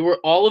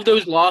 all of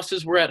those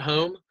losses were at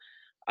home.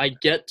 I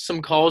get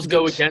some calls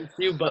go against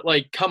you, but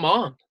come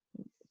on.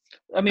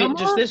 I mean,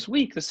 this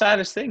week, the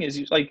saddest thing is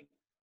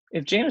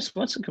if Jameis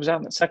Winston comes out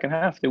in the second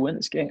half, they win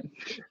this game.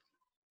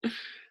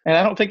 And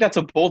I don't think that's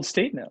a bold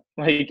statement.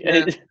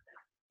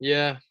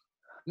 Yeah.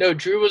 No,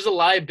 Drew was a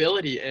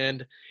liability,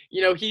 and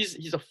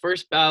he's a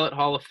first ballot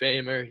Hall of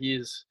Famer.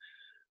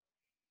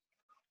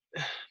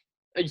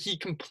 He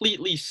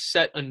completely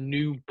set a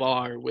new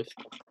bar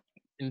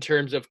in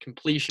terms of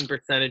completion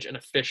percentage and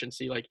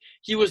efficiency. Like,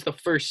 he was the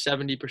first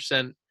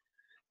 70%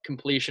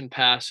 completion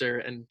passer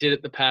and did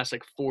it the past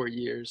 4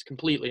 years.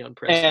 Completely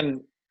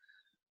unprecedented.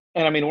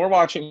 And I mean, we're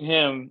watching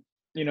him,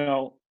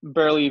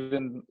 barely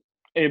even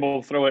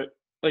able to throw it.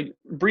 Like,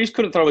 Brees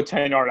couldn't throw a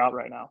 10-yard out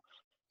right now.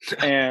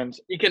 And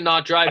he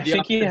cannot drive I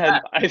think he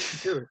had I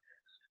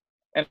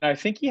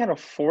think he had a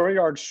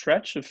 4-yard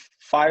stretch of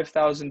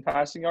 5,000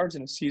 passing yards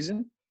in a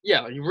season.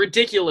 Yeah,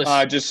 ridiculous.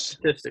 Just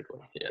statistically.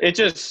 Yeah. It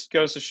just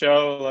goes to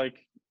show,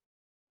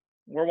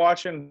 we're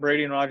watching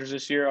Brady and Rodgers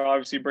this year.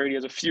 Obviously, Brady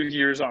has a few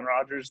years on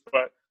Rodgers,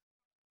 but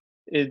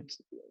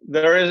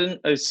there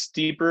isn't a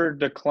steeper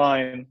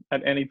decline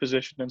at any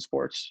position in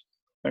sports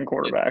than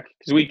quarterback.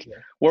 Because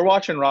we're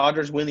watching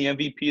Rodgers win the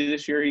MVP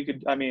this year. He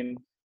could. I mean,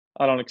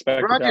 I don't expect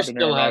it to Rodgers happen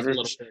to still Aaron has a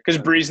little Rodgers bit.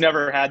 because Breeze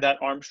never had that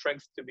arm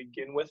strength to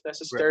begin with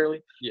necessarily.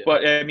 Right. Yeah.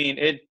 But I mean,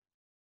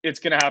 it's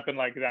going to happen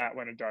like that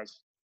when it does.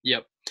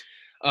 Yep.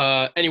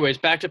 Anyways,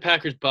 back to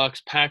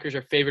Packers-Bucks. Packers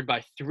are favored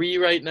by 3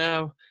 right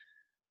now.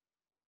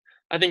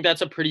 I think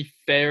that's a pretty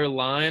fair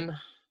line.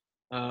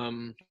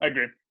 I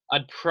agree.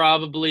 I'd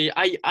probably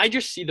I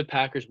just see the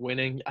Packers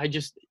winning. I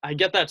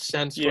get that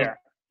sense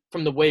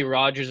from the way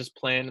Rodgers is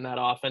playing in that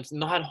offense,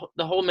 and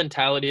the whole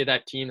mentality of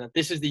that team that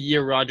this is the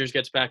year Rodgers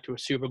gets back to a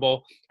Super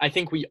Bowl. I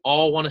think we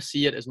all want to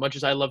see it. As much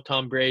as I love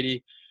Tom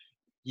Brady,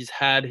 he's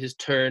had his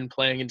turn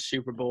playing in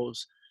Super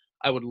Bowls.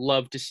 I would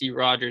love to see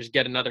Rodgers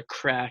get another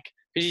crack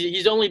because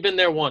he's only been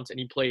there once, and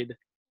he played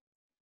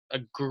a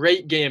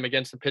great game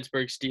against the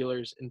Pittsburgh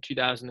Steelers in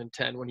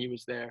 2010 when he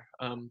was there.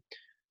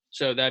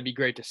 So that'd be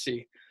great to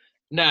see.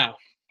 Now,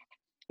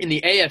 in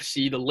the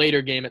AFC, the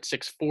later game at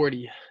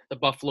 6:40, the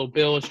Buffalo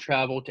Bills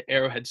travel to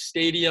Arrowhead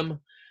Stadium.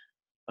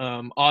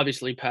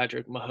 Obviously,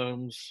 Patrick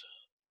Mahomes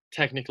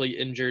technically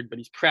injured, but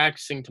he's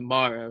practicing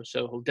tomorrow,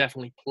 so he'll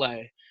definitely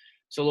play.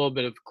 It's a little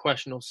bit of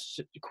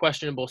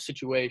questionable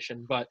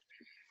situation, but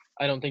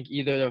I don't think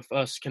either of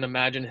us can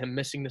imagine him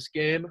missing this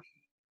game.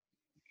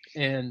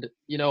 And,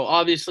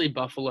 obviously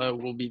Buffalo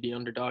will be the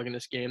underdog in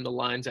this game. The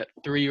line's at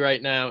 3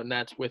 right now, and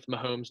that's with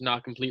Mahomes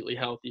not completely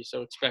healthy.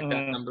 So expect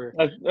that number.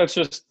 That's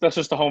just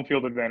the home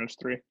field advantage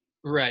 3.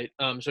 Right.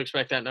 So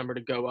expect that number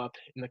to go up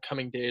in the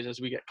coming days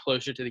as we get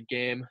closer to the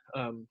game.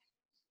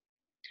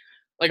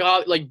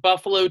 Like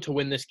Buffalo to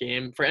win this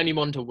game, for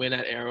anyone to win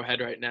at Arrowhead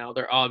right now,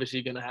 they're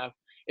obviously going to have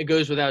 – it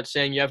goes without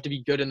saying you have to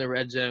be good in the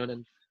red zone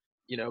and,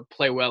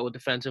 play well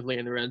defensively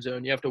in the red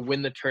zone. You have to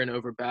win the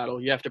turnover battle.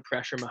 You have to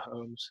pressure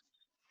Mahomes.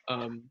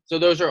 So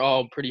those are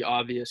all pretty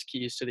obvious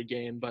keys to the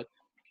game, but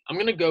I'm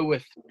going to go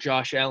with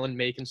Josh Allen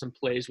making some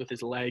plays with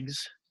his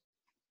legs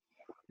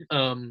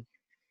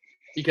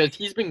because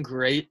he's been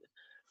great.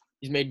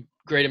 He's made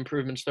great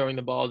improvements throwing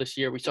the ball this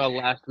year. We saw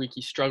last week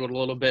he struggled a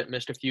little bit,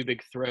 missed a few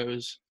big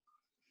throws,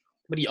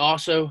 but he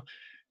also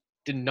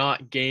did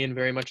not gain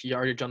very much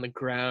yardage on the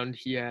ground.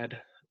 He had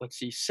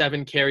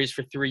 7 carries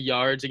for 3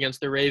 yards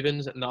against the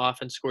Ravens, and the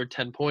offense scored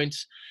 10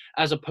 points,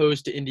 as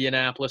opposed to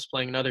Indianapolis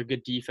playing another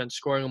good defense,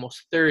 scoring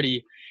almost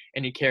 30,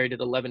 and he carried it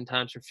 11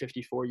 times for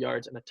 54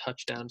 yards and a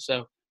touchdown.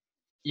 So,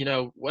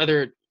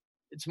 whether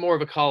it's more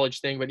of a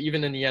college thing, but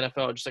even in the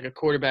NFL, just like a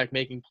quarterback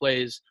making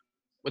plays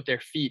with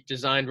their feet,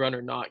 designed run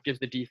or not, gives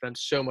the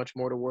defense so much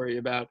more to worry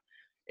about.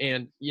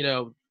 And,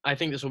 I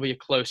think this will be a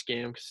close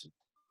game because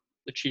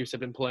the Chiefs have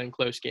been playing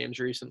close games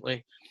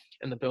recently,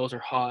 and the Bills are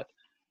hot.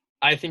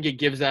 I think it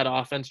gives that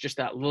offense just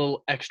that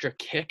little extra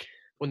kick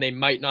when they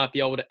might not be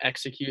able to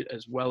execute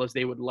as well as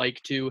they would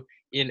like to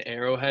in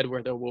Arrowhead,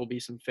 where there will be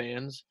some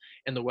fans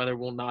and the weather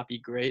will not be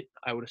great,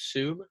 I would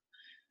assume.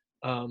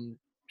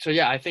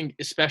 I think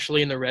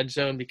especially in the red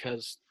zone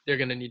because they're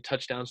going to need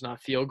touchdowns,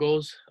 not field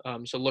goals.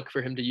 So look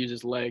for him to use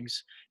his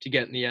legs to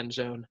get in the end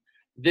zone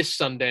this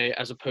Sunday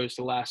as opposed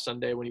to last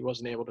Sunday when he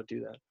wasn't able to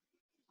do that.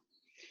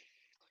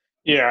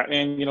 Yeah,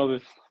 and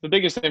the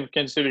biggest thing for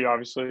Kansas City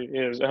obviously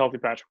is a healthy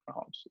Patrick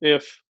Mahomes.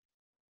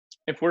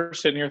 If we're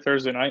sitting here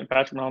Thursday night and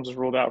Patrick Mahomes is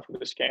ruled out for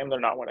this game, they're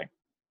not winning.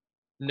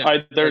 No,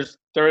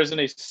 there isn't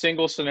a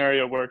single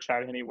scenario where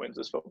Chad Henne wins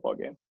this football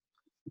game.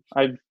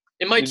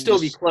 It might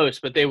still be close,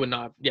 but they would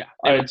not. Yeah,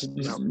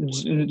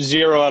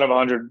 0 out of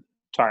 100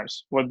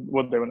 times would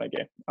they win that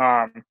game.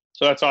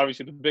 So that's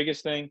obviously the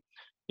biggest thing.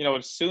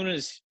 As soon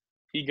as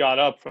he got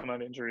up from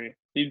that injury,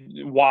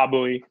 he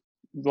wobbly.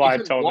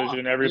 Live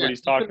television,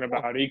 everybody's talking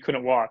about it. He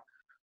couldn't walk.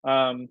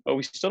 But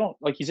we still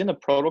don't he's in the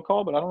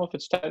protocol, but I don't know if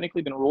it's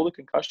technically been ruled a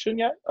concussion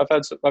yet.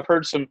 I've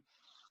heard some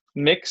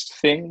mixed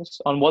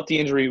things on what the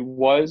injury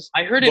was.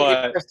 I heard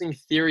an interesting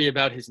theory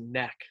about his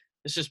neck.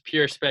 This is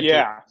pure speculation.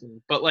 Yeah.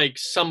 But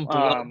some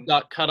blood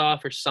got cut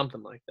off or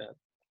something like that.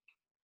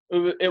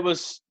 It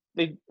was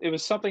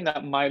something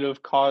that might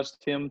have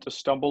caused him to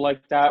stumble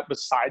like that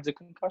besides a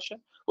concussion.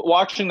 But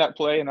watching that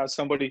play, and as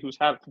somebody who's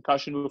had a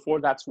concussion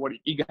before, that's what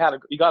he got a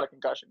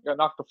concussion. He got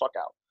knocked the fuck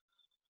out.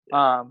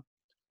 Yeah.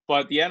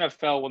 But the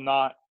NFL will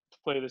not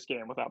play this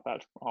game without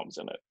Patrick Mahomes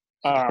in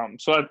it.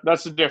 So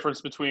that's the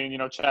difference between,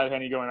 Chad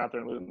Henne going out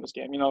there and losing this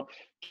game.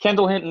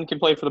 Kendall Hinton can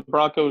play for the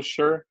Broncos,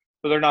 sure,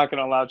 but they're not going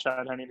to allow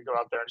Chad Henne to go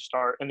out there and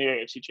start in the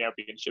AFC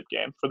Championship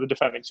game for the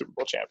defending Super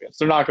Bowl champions.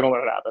 They're not going to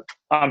let it happen.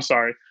 I'm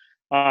sorry.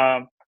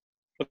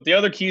 But the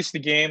other keys to the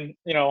game,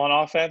 on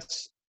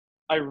offense,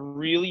 I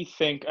really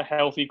think a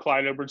healthy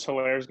Clyde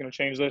Edwards-Helaire is going to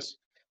change this.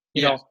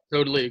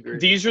 Totally agree.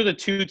 These are the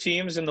 2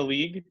 teams in the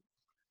league.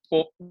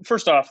 Well,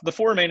 first off, the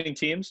 4 remaining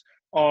teams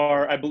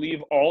are, I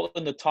believe, all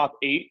in the top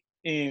 8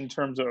 in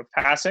terms of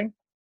passing,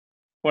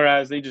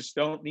 whereas they just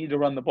don't need to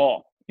run the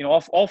ball.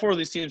 All 4 of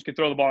these teams could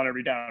throw the ball on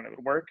every down. It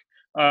would work.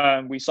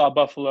 We saw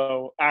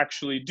Buffalo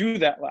actually do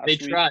that They last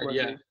week, tried, where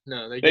yeah.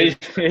 No, they they gave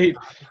they,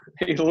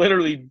 they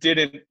literally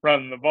didn't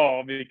run the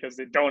ball because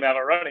they don't have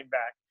a running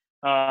back,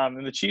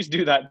 and the Chiefs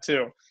do that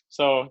too.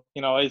 So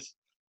it's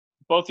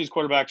both these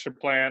quarterbacks are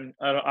playing.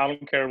 I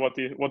don't care what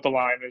the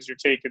line is. You're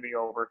taking the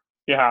over.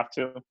 You have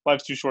to.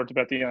 Life's too short to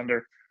bet the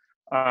under.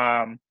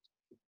 Um,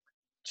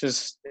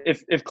 just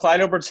if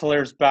Clyde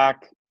Edwards-Hilaire's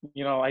back,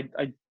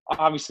 I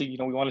obviously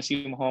we want to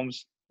see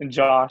Mahomes and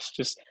Josh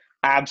just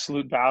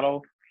absolute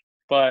battle,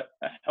 but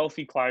a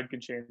healthy Clyde can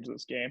change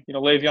this game.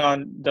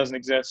 Le'Veon doesn't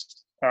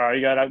exist.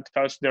 He got out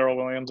touched Darrell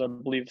Williams, I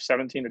believe,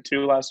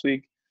 17-2 last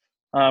week.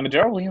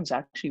 Darrell Williams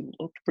actually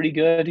looked pretty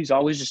good. He's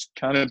always just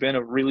kind of been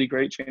a really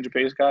great change of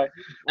pace guy.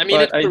 I mean,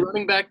 it's the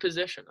running back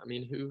position. I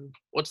mean,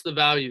 what's the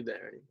value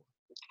there anymore?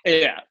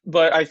 Yeah,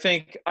 but I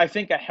think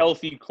a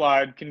healthy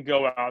Clyde can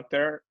go out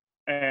there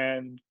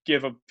and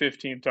give up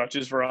 15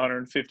 touches for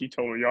 150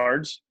 total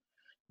yards,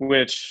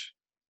 which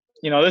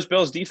this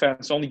Bills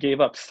defense only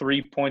gave up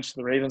 3 points to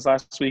the Ravens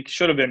last week.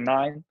 Should have been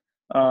 9.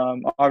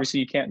 Obviously,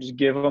 you can't just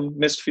give them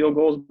missed field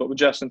goals, but with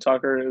Justin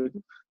Tucker,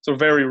 it's a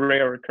very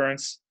rare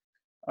occurrence.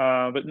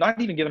 But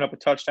not even giving up a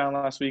touchdown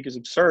last week is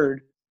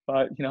absurd.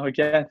 But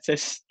again,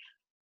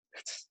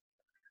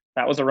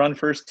 that was a run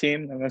first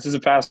team, and this is a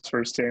pass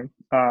first team.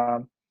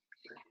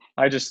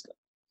 I just,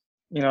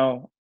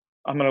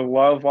 I'm gonna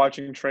love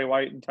watching Trey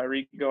White and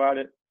Tyreek go at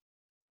it.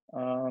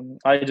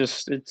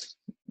 It's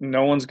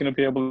no one's gonna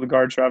be able to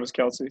guard Travis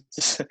Kelce.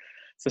 It's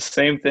the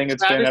same thing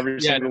it's been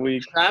every single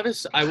week.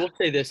 Travis, I will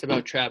say this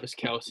about Travis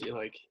Kelce,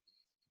 like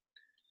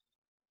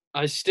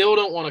I still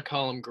don't want to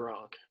call him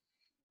Gronk,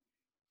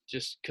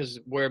 just because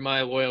where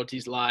my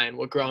loyalties lie and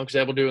what Gronk's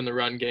able to do in the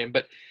run game,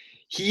 but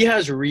he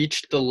has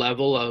reached the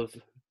level of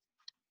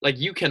like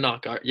you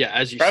cannot guard. Yeah,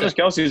 as you Travis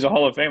said, Kelce is a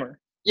Hall of Famer.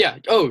 Yeah.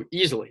 Oh,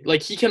 easily.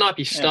 Like he cannot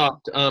be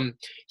stopped. Yeah.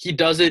 He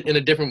does it in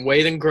a different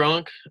way than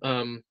Gronk.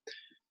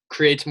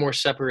 Creates more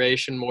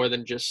separation, more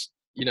than just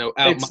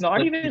it's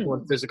not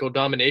even physical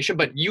domination.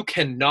 But you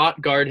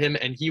cannot guard him,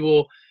 and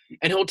he'll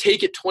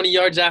take it 20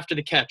 yards after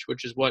the catch,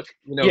 which is what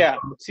Yeah.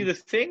 See, the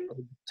thing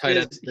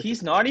is,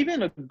 he's not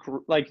even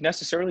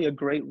necessarily a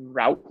great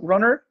route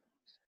runner.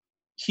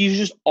 He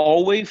just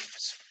always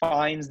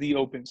finds the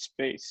open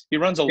space. He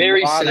runs a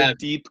lot of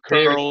deep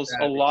curls,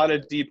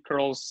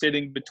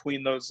 sitting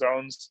between those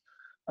zones,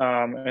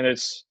 and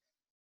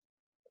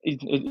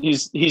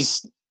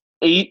he's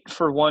 8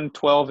 for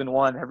 112 and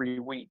 1 every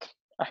week.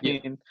 I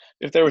mean,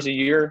 if there was a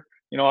year,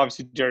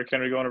 obviously Derrick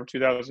Henry going over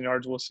 2,000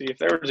 yards, we'll see. If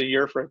there was a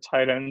year for a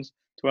tight end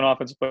to an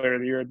offensive player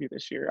of the year, it'd be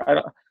this year.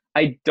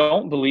 I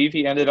don't believe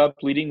he ended up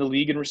leading the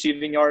league in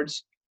receiving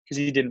yards, because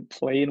he didn't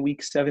play in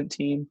week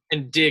 17.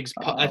 And Diggs,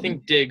 I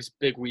think Diggs'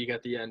 big week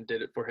at the end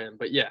did it for him.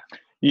 But yeah.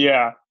 He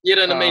had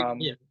an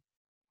amazing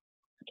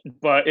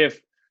But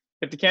if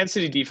the Kansas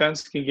City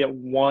defense can get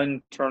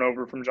one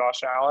turnover from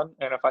Josh Allen,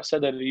 and if I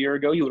said that a year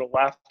ago, you would have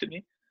laughed at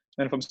me.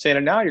 And if I'm saying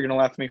it now, you're going to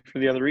laugh at me for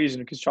the other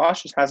reason, because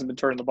Josh just hasn't been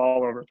turning the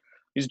ball over.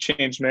 He's a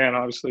changed man,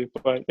 obviously.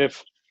 But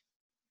if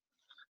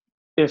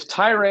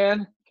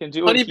Tyrann can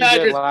do what he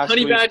did last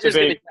week to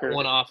Baker, get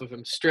one off of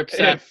him, strip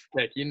sack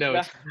pick,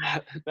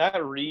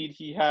 that read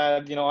he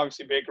had,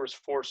 obviously Baker was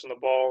forcing the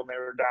ball and they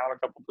were down a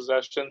couple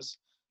possessions.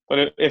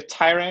 But if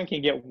Tyrann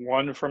can get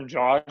one from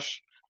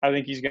Josh, I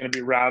think he's going to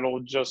be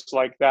rattled just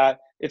like that.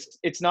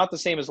 It's not the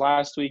same as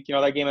last week.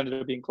 That game ended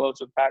up being close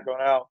with Pat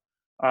going out.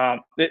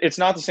 It's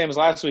not the same as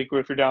last week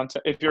where if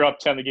you're up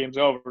 10, the game's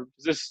over.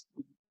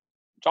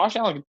 Josh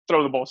Allen can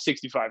throw the ball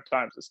 65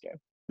 times this game.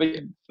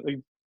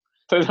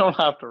 They don't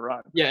have to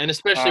run. Yeah, and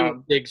especially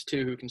with Diggs,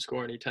 too, who can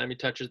score anytime he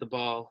touches the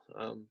ball.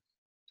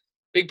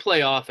 Big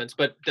play offense.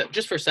 But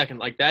just for a second,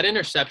 like that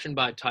interception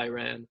by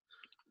Tyrann,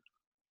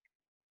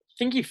 I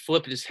think he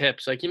flipped his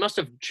hips. Like he must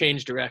have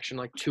changed direction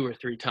like 2 or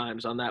 3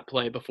 times on that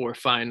play before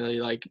finally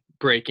like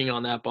breaking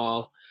on that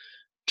ball.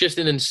 Just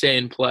an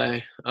insane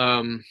play.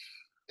 And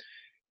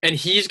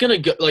he's going to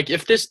go – like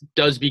if this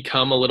does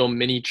become a little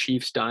mini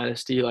Chiefs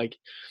dynasty, like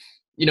 –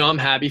 I'm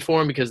happy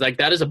for him because like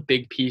that is a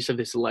big piece of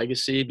his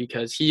legacy,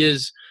 because he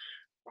is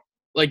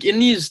like in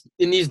these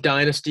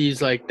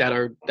dynasties like that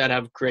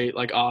have great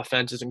like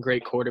offenses and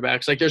great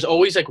quarterbacks. Like there's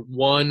always like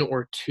 1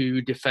 or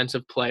 2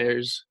 defensive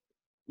players.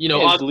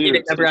 Obviously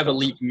they never have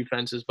elite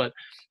defenses, but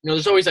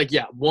there's always like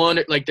one,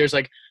 like there's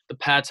like the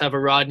Pats have a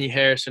Rodney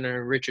Harrison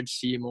or a Richard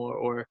Seymour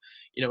or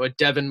a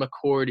Devin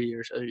McCourty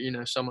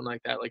or someone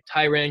like that. Like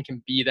Tyrann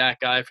can be that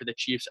guy for the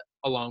Chiefs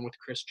along with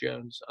Chris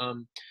Jones.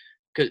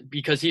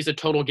 Because he's a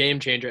total game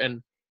changer.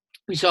 And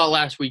we saw it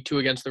last week, too,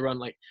 against the run.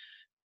 Like,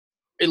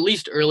 at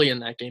least early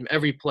in that game,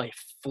 every play,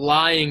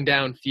 flying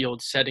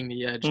downfield, setting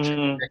the edge,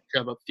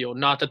 shove upfield.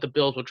 Not that the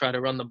Bills will try to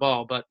run the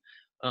ball, but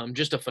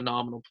just a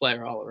phenomenal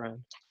player all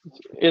around.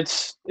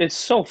 It's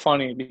so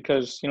funny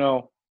because,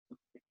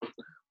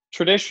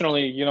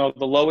 traditionally,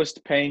 the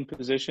lowest paying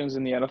positions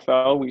in the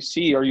NFL we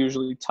see are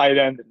usually tight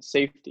end and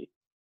safety.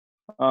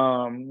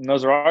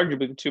 Those are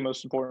arguably the 2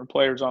 most important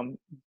players on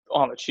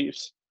the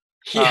Chiefs.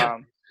 A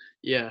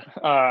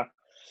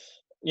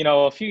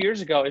few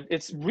years ago,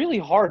 it's really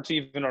hard to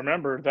even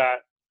remember that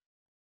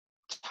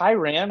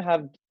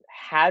Tyrann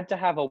had to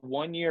have a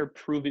 1-year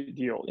prove-it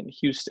deal in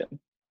Houston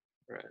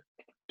Right.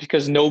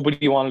 because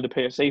nobody wanted to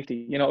pay a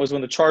safety. It was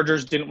when the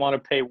Chargers didn't want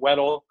to pay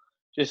Weddle.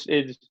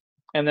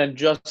 And then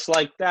just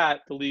like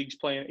that, the league's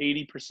playing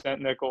 80%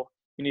 nickel.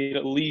 You need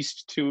at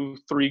least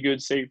 2-3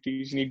 good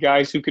safeties. You need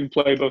guys who can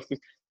play both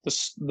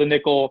the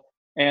nickel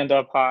and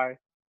up high.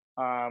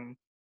 Tyrann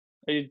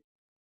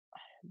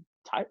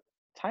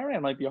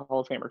might be a Hall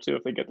of Famer too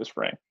if they get this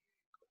frame.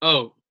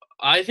 Oh,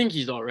 I think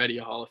he's already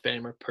a Hall of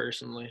Famer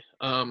personally.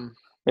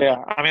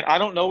 Yeah, I mean, I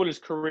don't know what his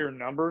career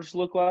numbers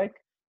look like,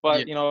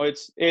 but yeah.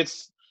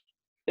 it's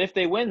if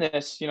they win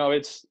this,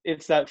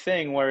 it's that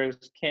thing where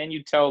can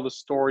you tell the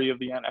story of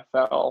the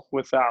NFL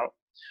without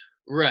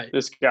Right.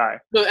 this guy?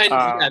 So,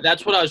 and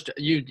that's what I was.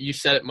 You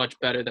said it much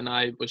better than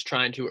I was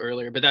trying to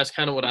earlier, but that's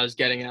kind of what I was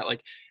getting at.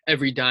 Like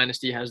every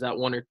dynasty has that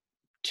one or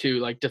two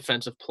like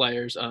defensive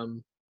players.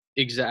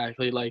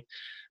 Exactly. Like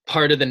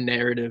part of the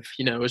narrative,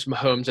 is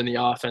Mahomes and the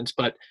offense,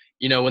 but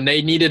when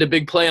they needed a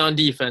big play on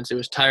defense, it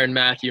was Tyrann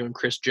Mathieu and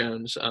Chris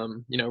Jones.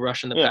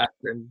 Rushing the Yeah,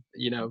 passer and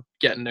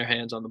getting their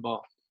hands on the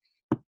ball.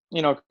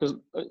 Because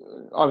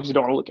obviously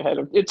don't want to look ahead.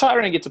 If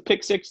Tyrann gets a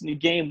pick six in the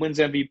game, wins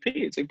MVP,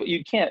 it's like, but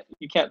you can't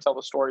tell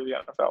the story of the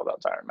NFL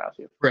without Tyrann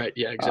Mathieu. Right.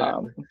 Yeah.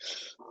 Exactly.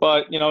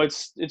 But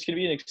it's going to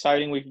be an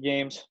exciting week of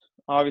games.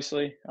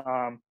 Obviously,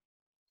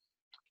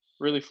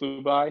 really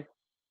flew by.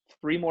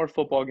 3 more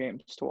football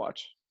games to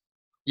watch.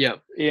 Yeah.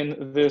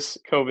 In this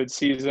COVID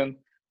season,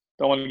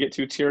 don't want to get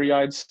too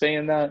teary-eyed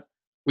saying that.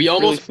 We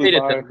almost made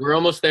it. Though. We're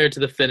almost there to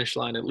the finish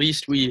line. At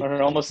least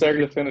we're almost there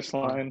to the finish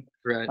line.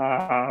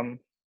 Right.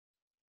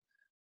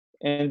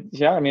 And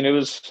yeah, I mean, it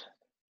was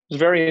a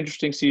very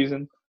interesting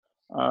season.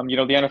 The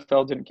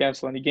NFL didn't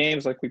cancel any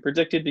games like we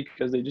predicted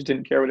because they just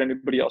didn't care what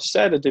anybody else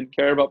said. It didn't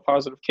care about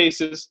positive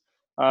cases.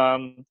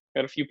 Had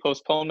a few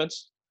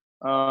postponements.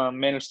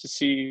 Managed to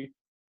see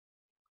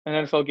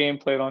an NFL game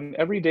played on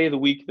every day of the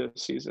week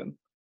this season,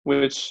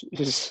 which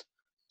is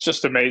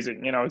just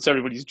amazing. It's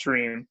everybody's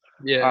dream.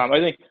 Yeah.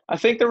 I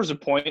think there was a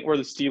point where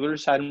the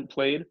Steelers hadn't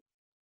played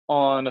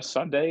on a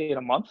Sunday in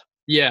a month.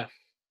 Yeah.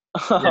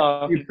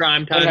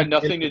 Prime time. It had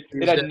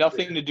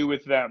nothing to do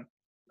with them.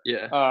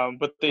 Yeah.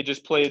 But they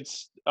just played.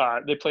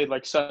 They played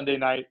like Sunday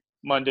night,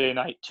 Monday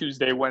night,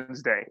 Tuesday,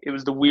 Wednesday. It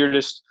was the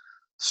weirdest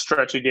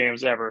stretch of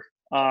games ever.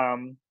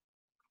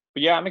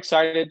 But yeah, I'm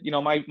excited.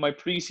 My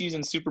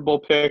preseason Super Bowl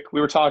pick.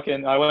 We were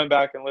talking. I went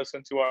back and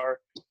listened to our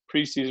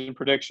preseason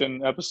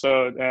prediction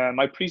episode, and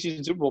my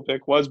preseason Super Bowl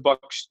pick was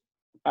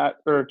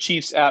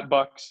Chiefs at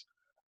Bucks,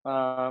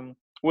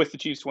 with the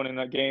Chiefs winning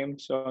that game.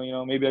 So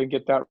maybe I can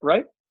get that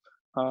right.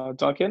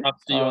 Duncan,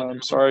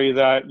 I'm sorry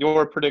that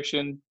your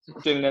prediction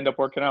didn't end up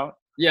working out.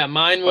 Yeah,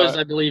 mine was,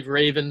 I believe,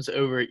 Ravens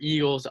over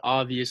Eagles,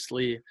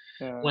 obviously.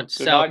 Went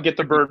south. Not get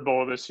the Bird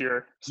Bowl this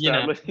year.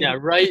 Yeah,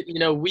 right.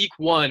 Week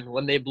 1,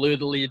 when they blew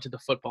the lead to the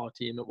football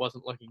team, it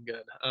wasn't looking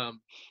good.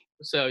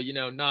 So,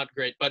 not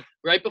great. But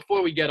right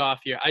before we get off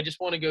here, I just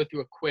want to go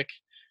through a quick,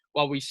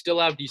 while we still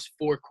have these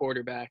 4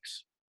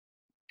 quarterbacks,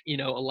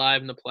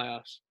 alive in the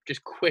playoffs,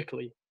 just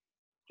quickly,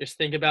 just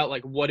think about,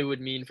 like, what it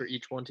would mean for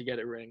each one to get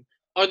a ring.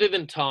 Other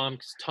than Tom,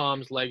 because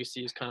Tom's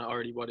legacy is kind of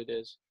already what it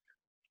is.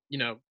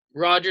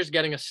 Rodgers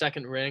getting a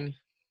second ring,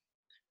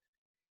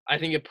 I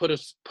think it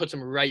puts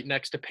him right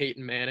next to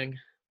Peyton Manning,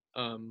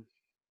 on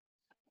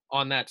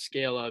that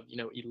scale of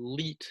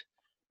elite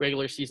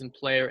regular season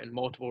player and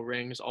multiple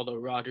rings. Although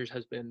Rodgers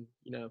has been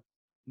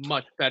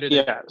much better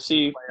than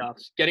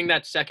playoffs. Getting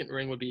that second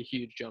ring would be a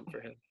huge jump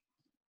for him.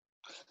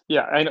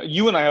 Yeah, I know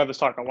you and I have this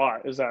talk a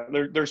lot. Is that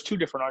there's 2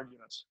 different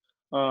arguments.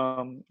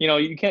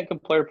 You can't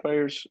compare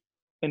players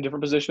in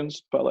different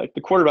positions, but like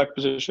the quarterback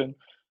position,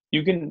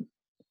 you can.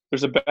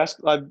 There's a best.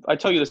 I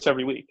tell you this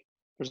every week.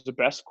 There's the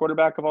best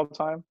quarterback of all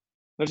time.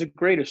 There's a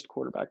greatest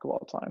quarterback of all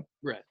time.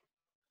 Right.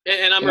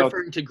 And I'm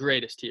referring to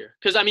greatest here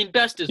because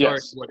best is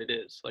already what it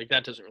is. Like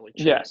that doesn't really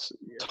change. Yes,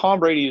 Tom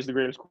Brady is the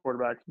greatest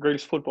quarterback,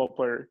 greatest football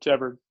player to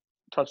ever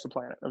touch the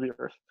planet of the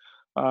earth.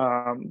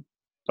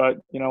 But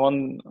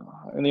in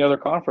the other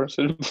conference,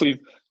 I believe.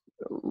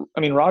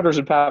 Rodgers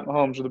and Pat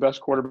Mahomes are the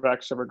best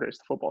quarterbacks to ever grace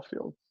the football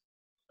field.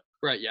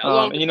 Right, yeah.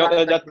 Along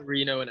that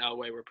Marino and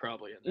Elway were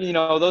probably in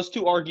there. Those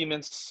 2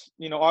 arguments,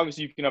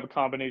 obviously you can have a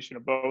combination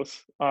of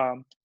both.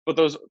 But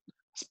those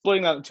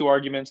splitting that into 2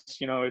 arguments,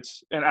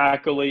 it's an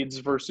accolades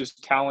versus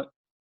talent.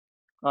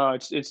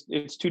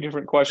 It's 2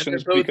 different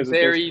questions because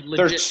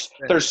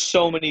there's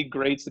so many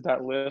greats at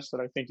that list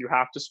that I think you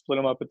have to split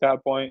them up at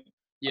that point.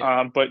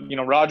 Yeah. But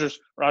Rodgers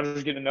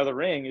getting another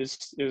ring is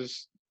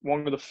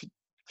one of the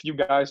few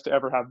guys to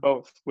ever have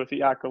both with the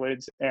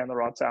accolades and the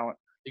raw talent.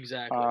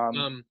 Exactly.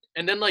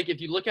 And then if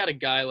you look at a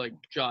guy like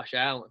Josh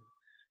Allen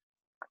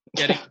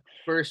getting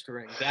first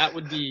ring, that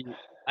would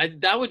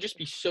just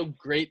be so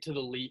great for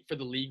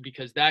the league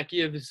because that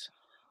gives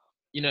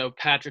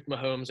Patrick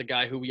Mahomes, a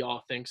guy who we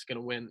all think is going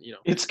to win.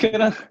 It's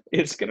gonna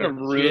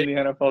ruin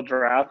the NFL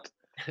draft.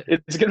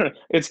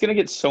 It's gonna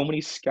get so many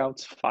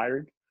scouts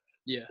fired.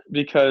 Yeah.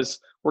 Because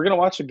we're gonna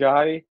watch a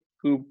guy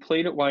who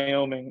played at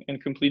Wyoming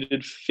and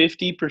completed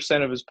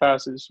 50% of his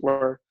passes,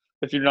 where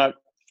if you're not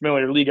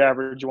familiar, league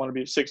average, you want to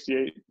be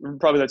 68,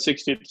 probably that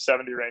 68 to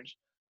 70 range.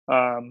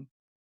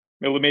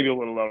 Maybe a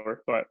little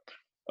lower, but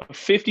a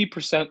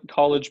 50%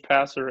 college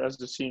passer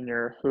as a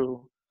senior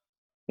who,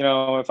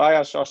 if I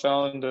asked Josh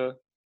Allen to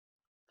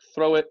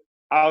throw it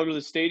out of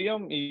the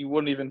stadium, he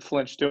wouldn't even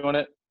flinch doing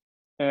it.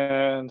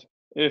 And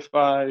if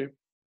I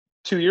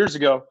 2 years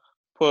ago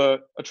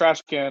put a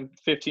trash can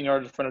 15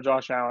 yards in front of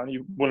Josh Allen, he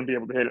wouldn't be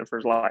able to hit it for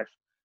his life.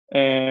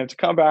 And to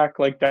come back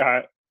like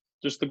that,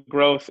 just the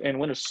growth and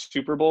win a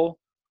Super Bowl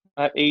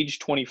at age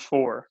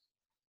 24.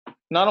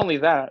 Not only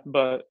that,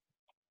 but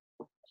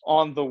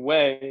on the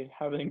way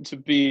having to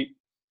beat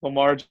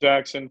Lamar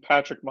Jackson,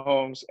 Patrick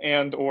Mahomes,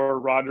 and or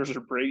Rodgers or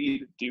Brady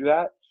to do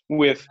that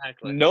with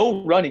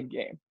no running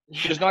game.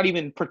 Just not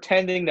even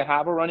pretending to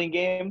have a running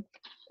game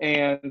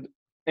and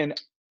an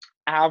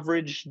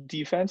average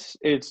defense,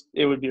 it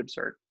would be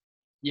absurd.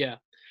 Yeah.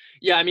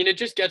 I mean, it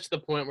just gets to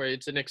the point where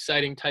it's an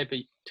exciting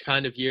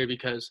kind of year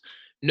because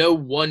no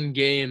one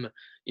game,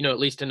 at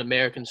least in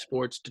American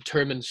sports,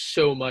 determines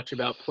so much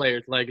about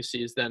players'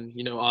 legacies than,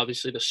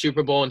 obviously the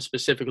Super Bowl and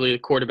specifically the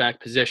quarterback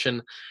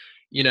position,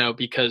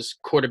 because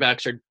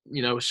quarterbacks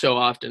are, so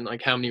often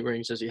like how many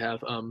rings does he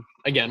have?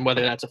 Again,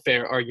 whether that's a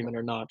fair argument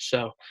or not.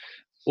 So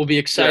we'll be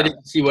excited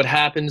to see what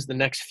happens the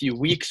next few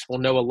weeks. We'll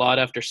know a lot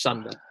after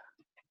Sunday.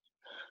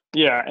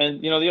 Yeah,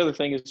 and the other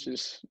thing is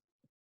just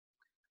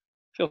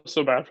I feel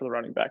so bad for the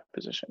running back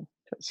position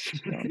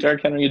because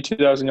Derrick Henry had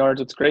 2,000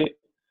 yards. It's great.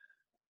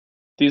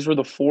 These were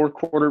the four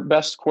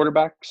best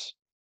quarterbacks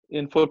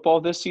in football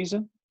this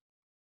season.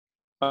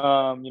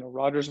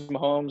 Rodgers,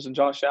 Mahomes, and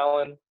Josh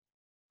Allen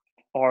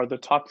are the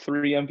top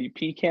 3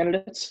 MVP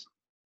candidates.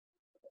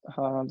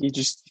 You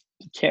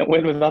can't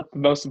win without the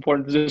most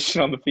important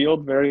position on the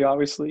field, very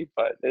obviously.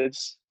 But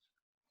it's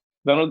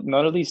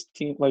none of these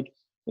teams. Like,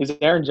 is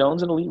Aaron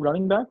Jones an elite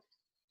running back?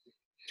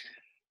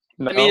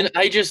 No. I mean,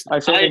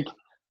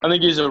 I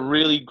think he's a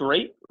really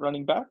great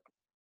running back.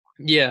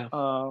 Yeah.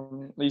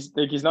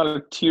 He's not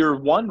a tier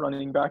 1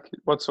 running back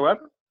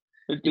whatsoever.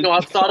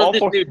 I've thought of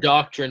this new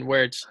doctrine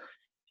where it's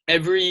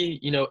every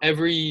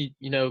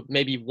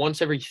maybe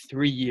once every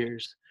 3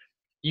 years,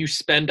 you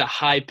spend a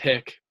high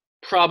pick,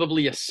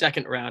 probably a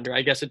second rounder.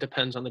 I guess it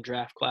depends on the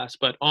draft class,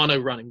 but on a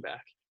running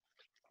back.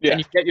 Yeah. And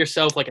you get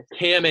yourself like a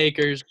Cam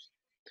Akers,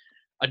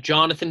 a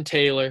Jonathan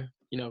Taylor,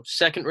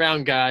 second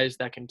round guys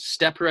that can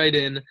step right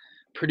in,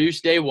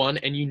 produce day one,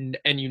 and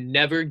you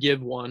never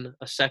give one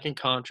a second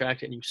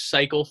contract, and you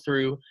cycle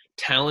through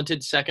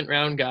talented second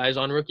round guys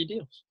on rookie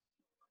deals.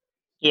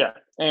 Yeah,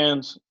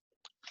 and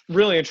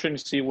really interesting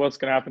to see what's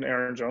going to happen to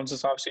Aaron Jones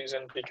this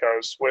offseason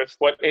because with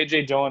what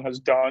A.J. Dillon has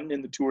done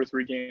in the 2 or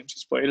 3 games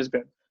he's played has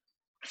been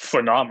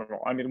phenomenal.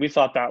 I mean, we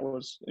thought that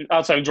was,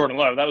 outside of Jordan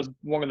Love, that was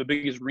one of the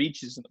biggest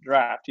reaches in the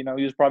draft. He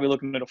was probably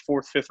looking at a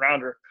 4th, 5th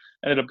rounder,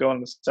 ended up going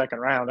in the 2nd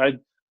round.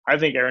 I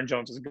think Aaron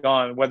Jones is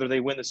gone, whether they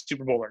win the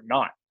Super Bowl or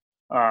not.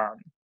 I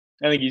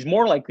think he's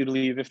more likely to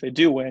leave if they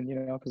do win,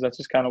 because that's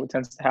just kind of what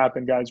tends to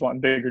happen. Guys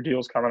wanting bigger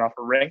deals coming off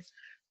a ring.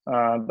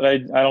 But I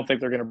don't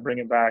think they're going to bring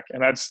him back.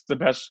 And that's the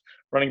best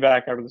running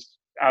back out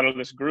of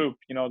this group.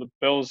 The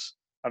Bills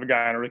have a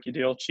guy on a rookie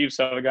deal. Chiefs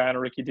have a guy on a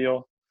rookie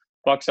deal.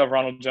 Bucks have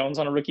Ronald Jones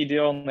on a rookie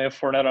deal, and they have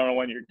Fournette on a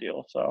 1-year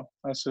deal. So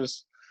that's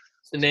just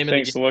the name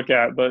things of the to look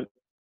at. But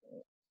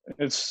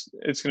it's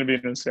going to be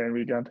an insane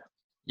weekend.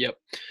 Yep.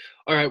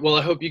 All right. Well,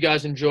 I hope you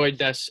guys enjoyed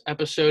this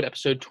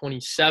episode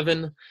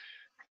 27.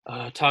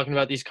 Talking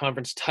about these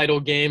conference title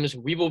games.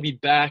 We will be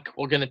back.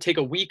 We're going to take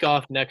a week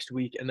off next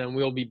week, and then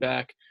we'll be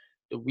back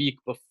the week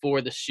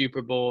before the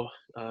Super Bowl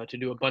to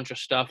do a bunch of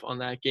stuff on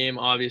that game.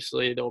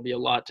 Obviously, there will be a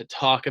lot to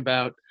talk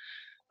about.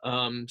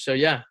 So,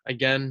 yeah,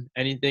 again,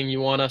 anything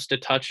you want us to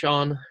touch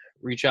on,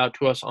 reach out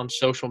to us on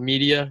social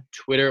media,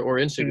 Twitter or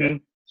Instagram. Mm-hmm.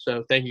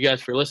 So thank you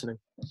guys for listening.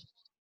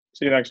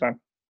 See you next time.